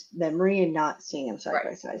 this is just memory and not seeing them side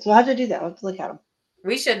by side. So we'll have to do that. We'll have to look at them.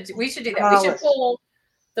 We should do that. We should pull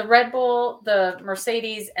the Red Bull, the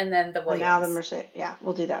Mercedes, and then the Williams. Now the Mercedes. Yeah,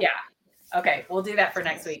 we'll do that. Yeah. Okay, we'll do that for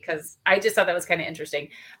next week, because I just thought that was kind of interesting.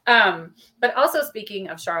 But also, speaking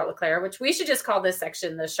of Charles Leclerc, which we should just call this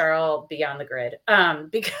section the Charles Beyond the Grid,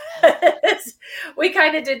 because we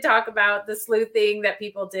kind of did talk about the sleuthing that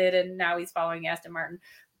people did, and now he's following Aston Martin.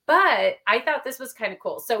 But I thought this was kind of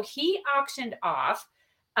cool. So he auctioned off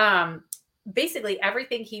basically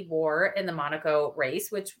everything he wore in the Monaco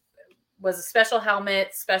race, which was a special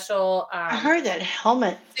helmet, special. I heard that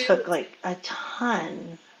helmet took like a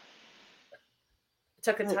ton.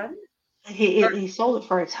 Took a ton? He sold it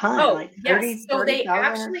for a ton. Oh, like 30, yes. So they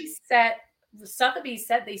actually Sotheby's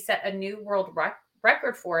said they set a new world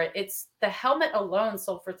record for it. It's the helmet alone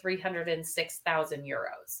sold for 306,000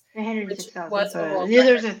 euros. 306,000. Yeah,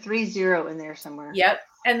 there's a 30 in there somewhere. Yep.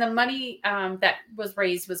 And the money that was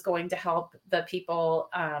raised was going to help the people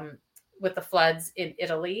with the floods in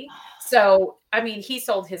Italy. So, I mean, he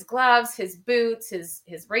sold his gloves, his boots, his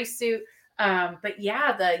race suit. But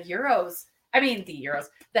yeah, the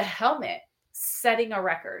helmet setting a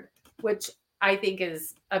record, which I think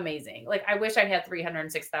is amazing. Like, I wish I had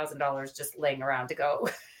 $306,000 just laying around to go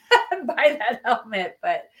buy that helmet,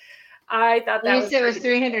 but I thought that it was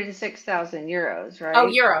 306,000 euros, right? Oh,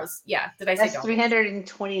 euros. Yeah. Did I say that's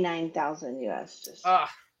 329,000 US? Oh,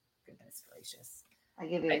 goodness gracious. I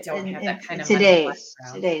give you. I don't have that kind of today's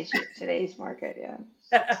market. Yeah.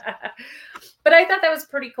 But I thought that was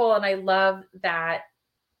pretty cool, and I love that.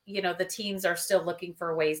 The teams are still looking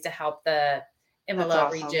for ways to help the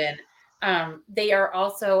Imola region. They are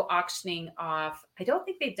also auctioning off, I don't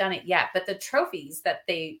think they've done it yet, but the trophies that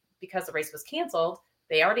because the race was canceled,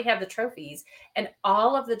 they already have the trophies, and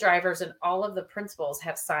all of the drivers and all of the principals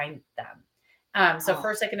have signed them. So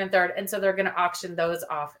first, second, and third. And so they're going to auction those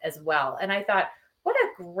off as well. And I thought, what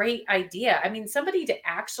a great idea. I mean, somebody to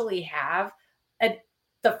actually have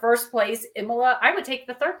the first place Imola, I would take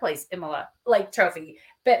the third place Imola trophy.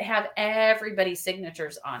 but have everybody's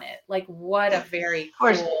signatures on it. Like, what a very Of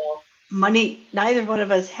course. cool. Money neither one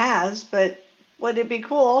of us has, but would it be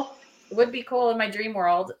cool? It would be cool in my dream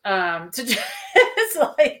world to just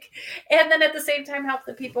like, and then at the same time help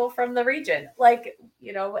the people from the region, like,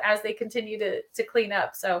 you know, as they continue to clean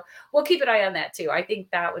up. So we'll keep an eye on that too. I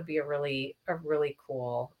think that would be a really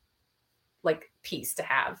cool like piece to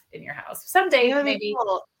have in your house someday. It would be Maybe.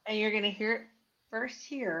 cool. And you're gonna hear it first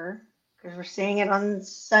here because we're seeing it on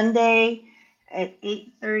Sunday at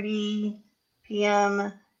 8:30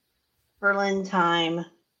 p.m. Berlin time,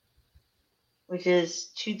 which is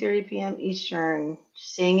 2:30 p.m. Eastern.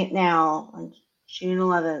 Seeing it now on June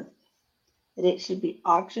 11th, that it should be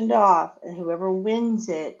auctioned off, and whoever wins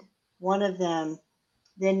it, one of them,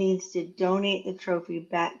 then needs to donate the trophy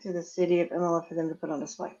back to the city of Imola for them to put on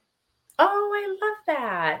display. Oh, I love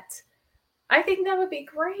that. I think that would be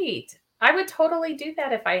great. I would totally do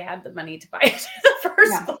that if I had the money to buy it in the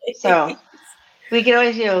first place. So we could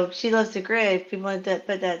always, She Loves the Grid. If people want to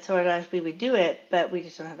put that sort of, we would do it, but we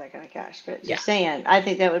just don't have that kind of cash. But just saying, I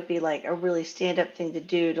think that would be like a really stand-up thing to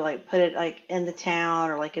do, to like put it like in the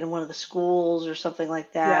town or like in one of the schools or something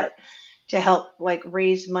like that, to help like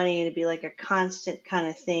raise money and to be like a constant kind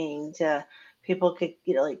of thing to people could,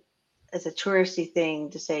 like as a touristy thing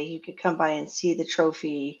to say you could come by and see the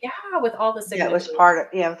trophy. Yeah, with all the signatures. That was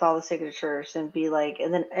part of, with all the signatures, and be like,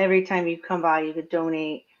 and then every time you come by, you could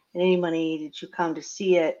donate. And any money that you come to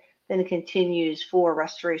see it, then it continues for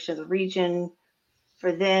restoration of the region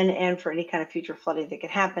for then and for any kind of future flooding that could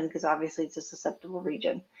happen, because obviously it's a susceptible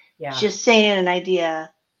region. Yeah. Just saying an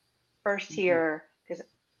idea first here, because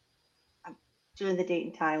I'm doing the date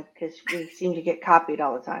and time because we seem to get copied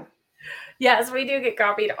all the time. Yes, we do get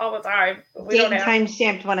copied all the time. We Date don't and have time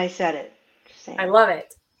stamped when I said it. Just saying. I love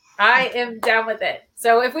it. I am down with it.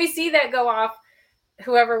 So if we see that go off,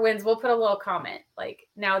 whoever wins, we'll put a little comment like,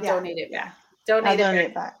 now donate it back. Donate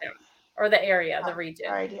it back. Or the area, the region.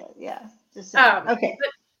 Our idea, Just okay. But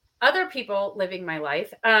other people living my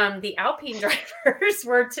life, the Alpine drivers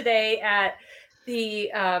were today at the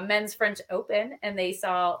men's French Open, and they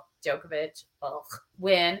saw Djokovic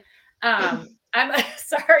win. I'm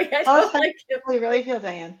sorry, I don't like him. We really feel,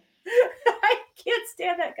 Diane. I can't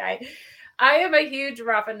stand that guy. I am a huge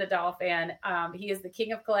Rafa Nadal fan. He is the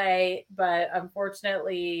king of clay, but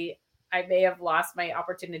unfortunately, I may have lost my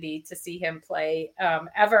opportunity to see him play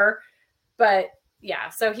ever. But yeah,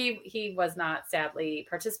 so he was not sadly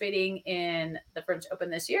participating in the French Open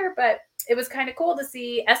this year, but it was kind of cool to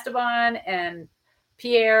see Esteban and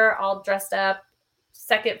Pierre all dressed up,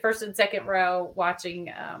 first and second row,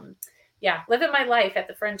 watching, living my life at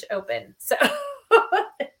the French Open. So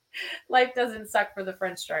life doesn't suck for the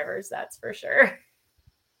French drivers, that's for sure.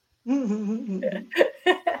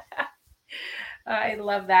 I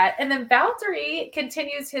love that. And then Valtteri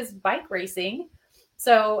continues his bike racing.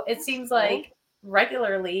 So it seems like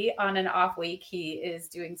regularly on an off week, he is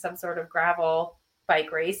doing some sort of gravel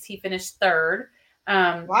bike race. He finished third.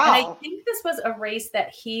 Wow. And I think this was a race that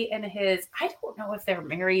he and I don't know if they're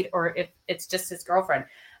married or if it's just his girlfriend,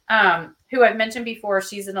 who I mentioned before.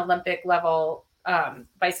 She's an Olympic level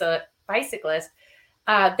bicyclist.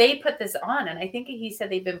 They put this on, and I think he said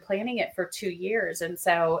they've been planning it for 2 years. And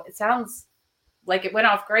so it sounds like it went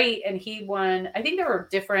off great, and he won. I think there were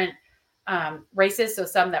different races, so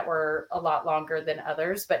some that were a lot longer than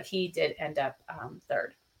others, but he did end up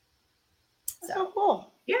third. So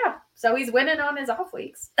cool. Yeah. So he's winning on his off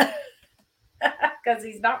weeks because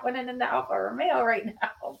he's not winning in the Alfa Romeo right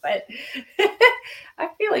now, but I'm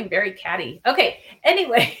feeling very catty. Okay.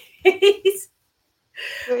 Anyways.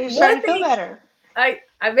 You're starting to feel better.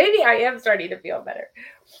 Maybe I am starting to feel better.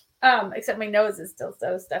 Except my nose is still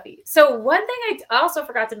so stuffy. So one thing I also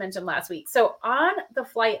forgot to mention last week. So on the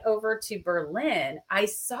flight over to Berlin, I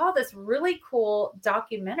saw this really cool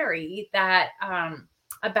documentary that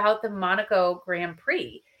about the Monaco Grand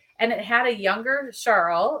Prix. And it had a younger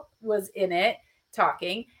Charles was in it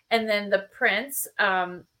talking. And then the Prince,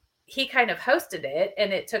 he kind of hosted it.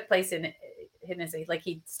 And it took place in his, like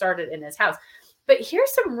he started in his house. But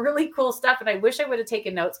here's some really cool stuff. And I wish I would have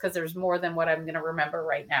taken notes because there's more than what I'm going to remember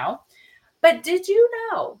right now. But did you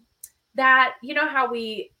know that, you know how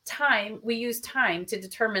we use time to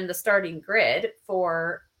determine the starting grid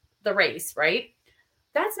for the race, right?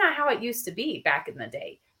 That's not how it used to be back in the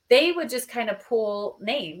day. They would just kind of pull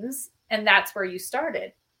names, and that's where you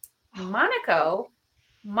started. Monaco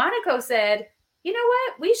said, you know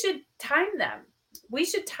what? We should time them. We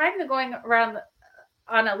should time them going around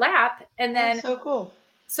on a lap. And then, that's so cool.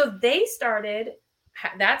 So they started,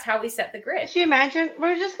 that's how we set the grid. Can you imagine?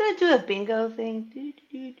 We're just going to do a bingo thing.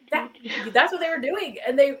 That's what they were doing.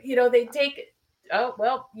 And they take oh,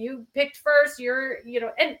 well, you picked first. You're,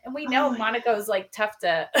 and we know Monaco's like tough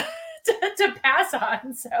to, to pass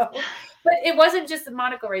on. So, but it wasn't just the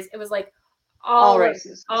Monaco race. It was like all the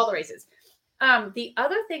races. The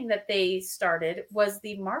other thing that they started was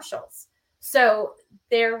the marshals. So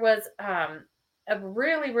there was a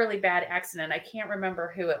really, really bad accident. I can't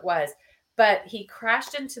remember who it was, but he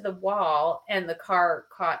crashed into the wall and the car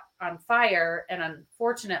caught on fire. And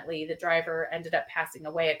unfortunately, the driver ended up passing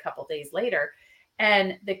away a couple days later.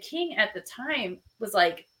 And the king at the time was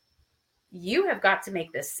like, you have got to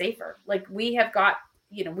make this safer. Like we've got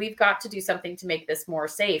to do something to make this more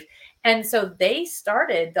safe. And so they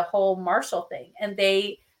started the whole marshal thing, and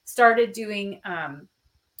they started doing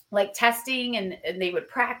like testing, and they would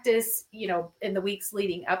practice, in the weeks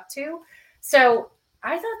leading up to. So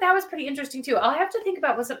I thought that was pretty interesting too. I'll have to think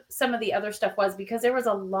about what some of the other stuff was, because there was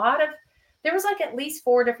like at least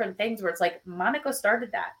 4 different things where it's like Monaco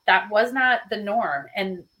started that. That was not the norm.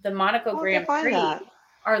 And the Monaco Grand Prix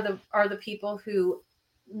are the people who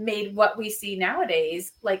made what we see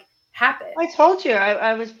nowadays like happen. I told you,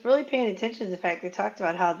 I was really paying attention to the fact they talked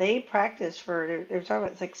about how they practice they were talking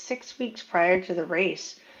about it's like 6 weeks prior to the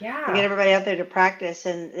race. Yeah. To get everybody out there to practice,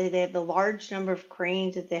 and they have the large number of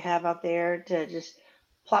cranes that they have out there to just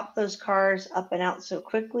plop those cars up and out so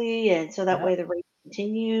quickly, and so that way the race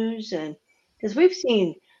continues. And because we've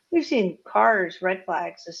seen cars, red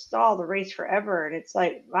flags, to stall the race forever, and it's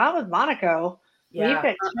like, wow, with Monaco, you've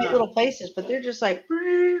got sweet little places, but they're just like,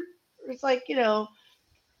 it's like,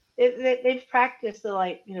 they've practiced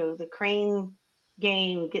the crane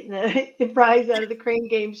game, getting the prize out of the crane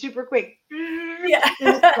game super quick. Yeah.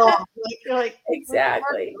 Like,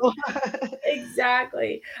 exactly.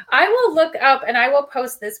 Exactly. I will look up and I will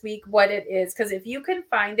post this week what it is, because if you can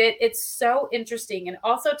find it, it's so interesting. And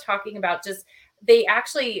also talking about just, they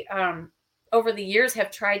actually over the years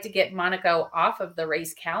have tried to get Monaco off of the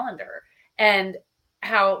race calendar, and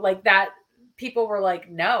how like that people were like,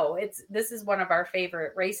 no, this is one of our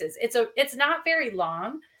favorite races. It's not very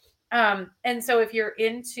long. And so if you're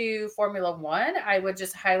into Formula One, I would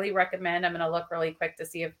just highly recommend. I'm going to look really quick to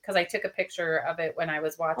see because I took a picture of it when I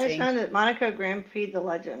was watching. I found it, Monaco Grand Prix, the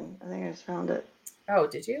Legend. I think I just found it. Oh,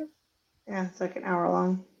 did you? Yeah, it's like an hour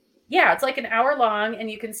long. Yeah, it's like an hour long, and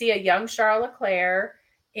you can see a young Charles Leclerc,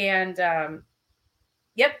 and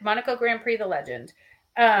Monaco Grand Prix, the Legend.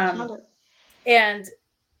 And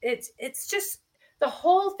it's just, the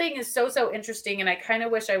whole thing is so interesting, and I kind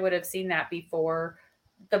of wish I would have seen that before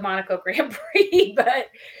the Monaco Grand Prix.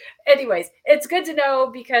 But anyways, it's good to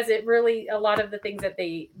know, because it really, a lot of the things that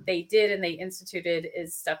they did and they instituted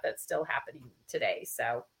is stuff that's still happening today.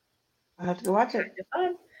 So I have to go watch it.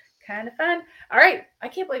 Kind of fun. All right. I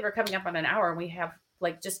can't believe we're coming up on an hour and we have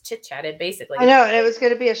like just chit chatted basically. I know, and it was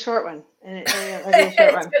going to be a short one.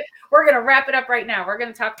 We're going to wrap it up right now. We're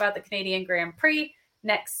going to talk about the Canadian Grand Prix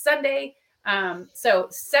next Sunday. So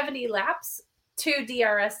 70 laps, 2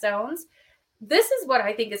 DRS zones. This is what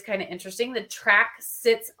I think is kind of interesting. The track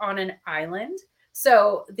sits on an island.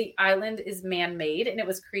 So the island is man-made, and it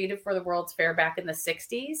was created for the World's Fair back in the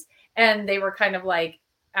 60s. And they were kind of like,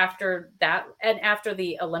 after that, and after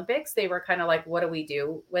the Olympics, they were kind of like, what do we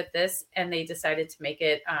do with this? And they decided to make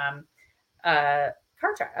it a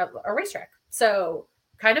racetrack. So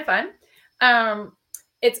kind of fun.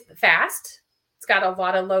 It's fast. It's got a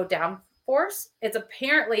lot of low downforce. It's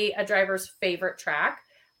apparently a driver's favorite track.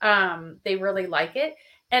 They really like it.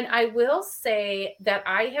 And I will say that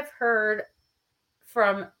I have heard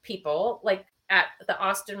from people like at the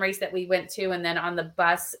Austin race that we went to, and then on the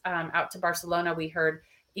bus out to Barcelona, we heard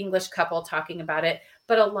English couple talking about it.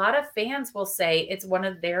 But a lot of fans will say it's one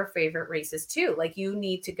of their favorite races too. Like, you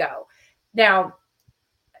need to go. Now,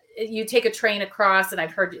 you take a train across, and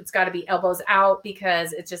I've heard it's got to be elbows out,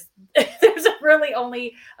 because it's just, there's really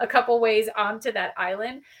only a couple ways onto that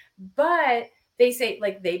island. But they say,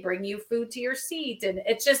 like, they bring you food to your seat, and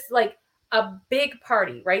it's just like a big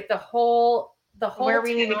party, right? The whole where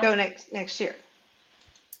we need to go next year.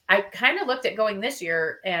 I kind of looked at going this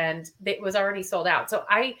year, and it was already sold out. So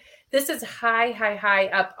this is high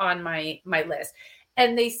up on my list.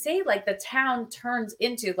 And they say like the town turns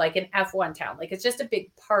into like an F1 town. Like, it's just a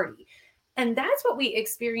big party. And that's what we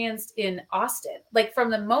experienced in Austin. Like, from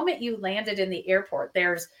the moment you landed in the airport,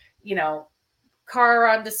 there's, car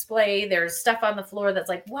on display, there's stuff on the floor that's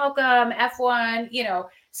like, welcome F1,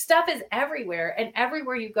 stuff is everywhere. And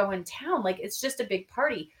everywhere you go in town, like, it's just a big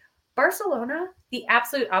party. Barcelona, the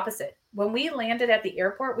absolute opposite. When we landed at the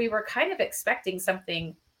airport, we were kind of expecting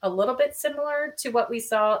something a little bit similar to what we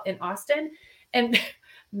saw in Austin. And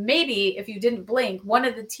maybe if you didn't blink, one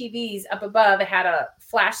of the TVs up above had a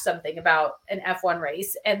flash something about an F1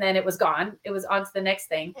 race, and then it was gone. It was on to the next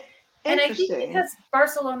thing. And I think because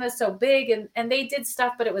Barcelona is so big and they did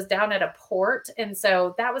stuff, but it was down at a port. And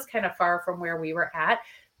so that was kind of far from where we were at.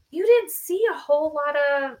 You didn't see a whole lot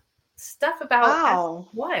of stuff about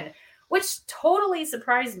F1, which totally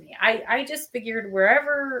surprised me. I just figured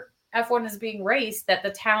wherever F1 is being raced, that the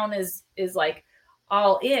town is like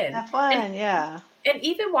all in. F1, yeah. And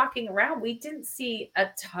even walking around, we didn't see a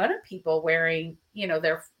ton of people wearing,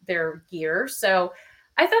 their gear. So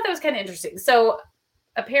I thought that was kind of interesting. So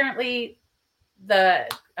apparently the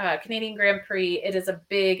Canadian Grand Prix, it is a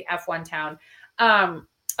big F1 town.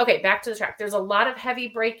 Okay, back to the track. There's a lot of heavy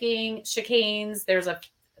braking, chicanes. There's a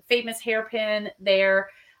famous hairpin there.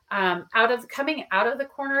 Coming out of the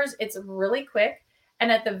corners, it's really quick.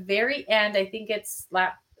 And at the very end, I think it's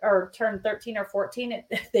turn 13 or 14,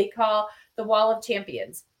 they call the Wall of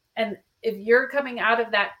Champions. And if you're coming out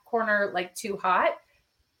of that corner like too hot,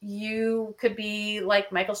 you could be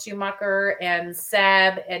like Michael Schumacher and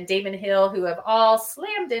Seb and Damon Hill, who have all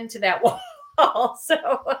slammed into that wall. So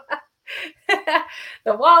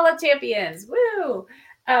the Wall of Champions, woo!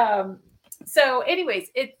 So anyways,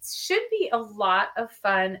 it should be a lot of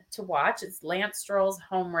fun to watch. It's Lance Stroll's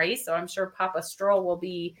home race, so I'm sure Papa Stroll will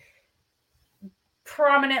be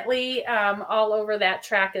prominently all over that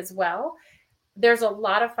track as well. There's a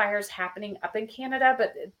lot of fires happening up in Canada,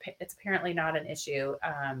 but it's apparently not an issue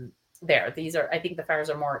there. I think the fires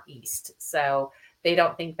are more east, so they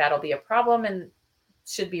don't think that'll be a problem and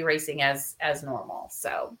should be racing as normal.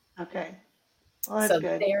 So okay, well, that's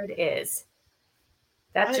good. There it is.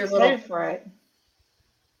 That's I'm excited for it.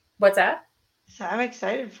 What's that? So I'm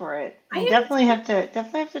excited for it. I definitely have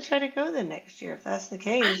to try to go the next year if that's the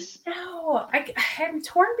case. No, I'm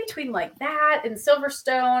torn between like that and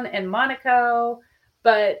Silverstone and Monaco,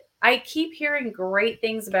 but I keep hearing great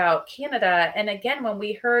things about Canada. And again, when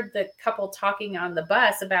we heard the couple talking on the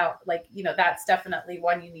bus about that's definitely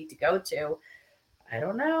one you need to go to. I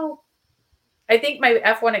don't know. I think my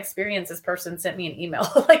F1 experiences person sent me an email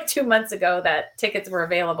like 2 months ago that tickets were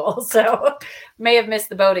available. So may have missed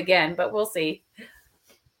the boat again, but we'll see.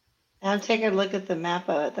 I'm taking a look at the map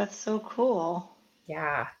of it. That's so cool.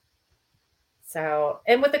 Yeah. So,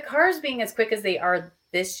 and with the cars being as quick as they are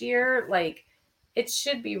this year, like it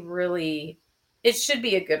should be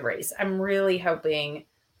a good race. I'm really hoping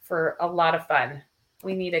for a lot of fun.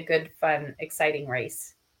 We need a good, fun, exciting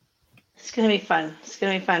race. It's going to be fun.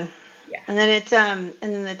 Yeah. And then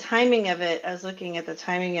and then the timing of it, I was looking at the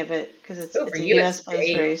timing of it because it's a US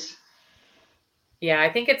race. Yeah,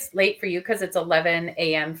 I think it's late for you because it's 11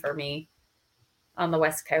 a.m. for me on the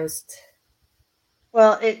West Coast.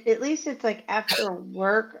 Well, at least it's like after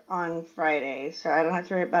work on Friday, so I don't have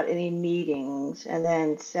to worry about any meetings. And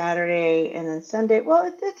then Saturday and then Sunday,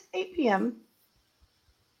 well, it's 8 p.m.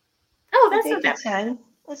 Oh, that's not that bad. 10.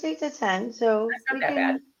 That's 8 to 10. So that's not that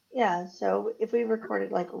bad. Yeah, so if we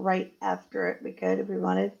recorded like right after it, we could if we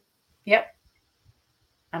wanted. Yep.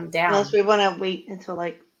 I'm down. Unless we want to wait until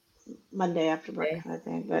like Monday after work kind of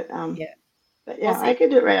thing. But yeah, I could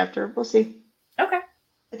do it right after. We'll see. Okay.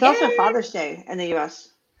 It's also Father's Day in the U.S.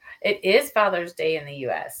 It is Father's Day in the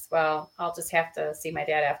U.S. Well, I'll just have to see my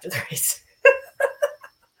dad after the race.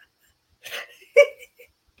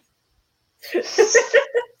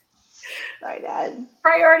 Sorry, Dad.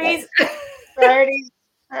 Priorities. Priorities.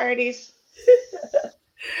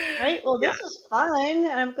 Right. Well, this was fun, and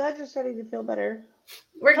I'm glad you're starting to feel better.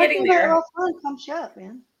 We're getting there. Talking about F1 pumps you up,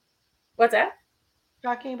 man. What's that?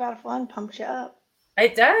 Talking about F1 pumps you up.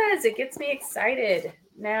 It does. It gets me excited.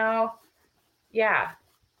 Now,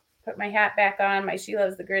 put my hat back on, my She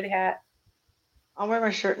Loves the Grid hat. I'll wear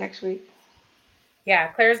my shirt next week. Yeah,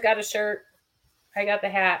 Claire's got a shirt. I got the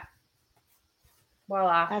hat.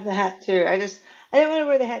 Voila. I have the hat too. I didn't want to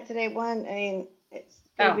wear the hat today. One, I mean, it's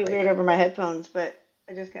going to be weird over my headphones, but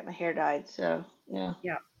I just got my hair dyed, so yeah.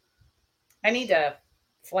 Yeah. I need to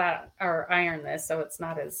flat or iron this so it's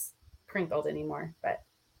not as crinkled anymore, but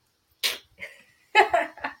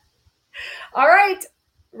all right.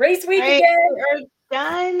 Race week again. We're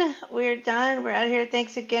done. We're out of here.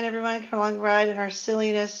 Thanks again, everyone, for a long ride and our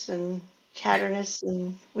silliness and chatterness.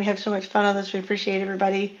 And we have so much fun on this. We appreciate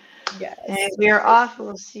everybody. Yes. And we are off.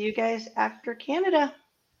 We'll see you guys after Canada.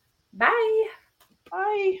 Bye.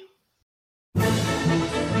 Bye.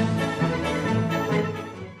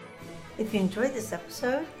 If you enjoyed this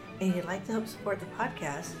episode and you'd like to help support the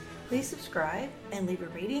podcast, please subscribe and leave a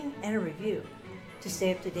rating and a review. To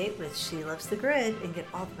stay up to date with She Loves the Grid and get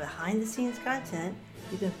all the behind-the-scenes content,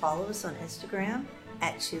 you can follow us on Instagram,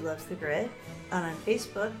 at She Loves the Grid, and on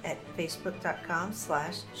Facebook at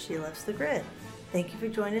facebook.com/SheLovesTheGrid. Thank you for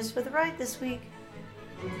joining us for the ride this week.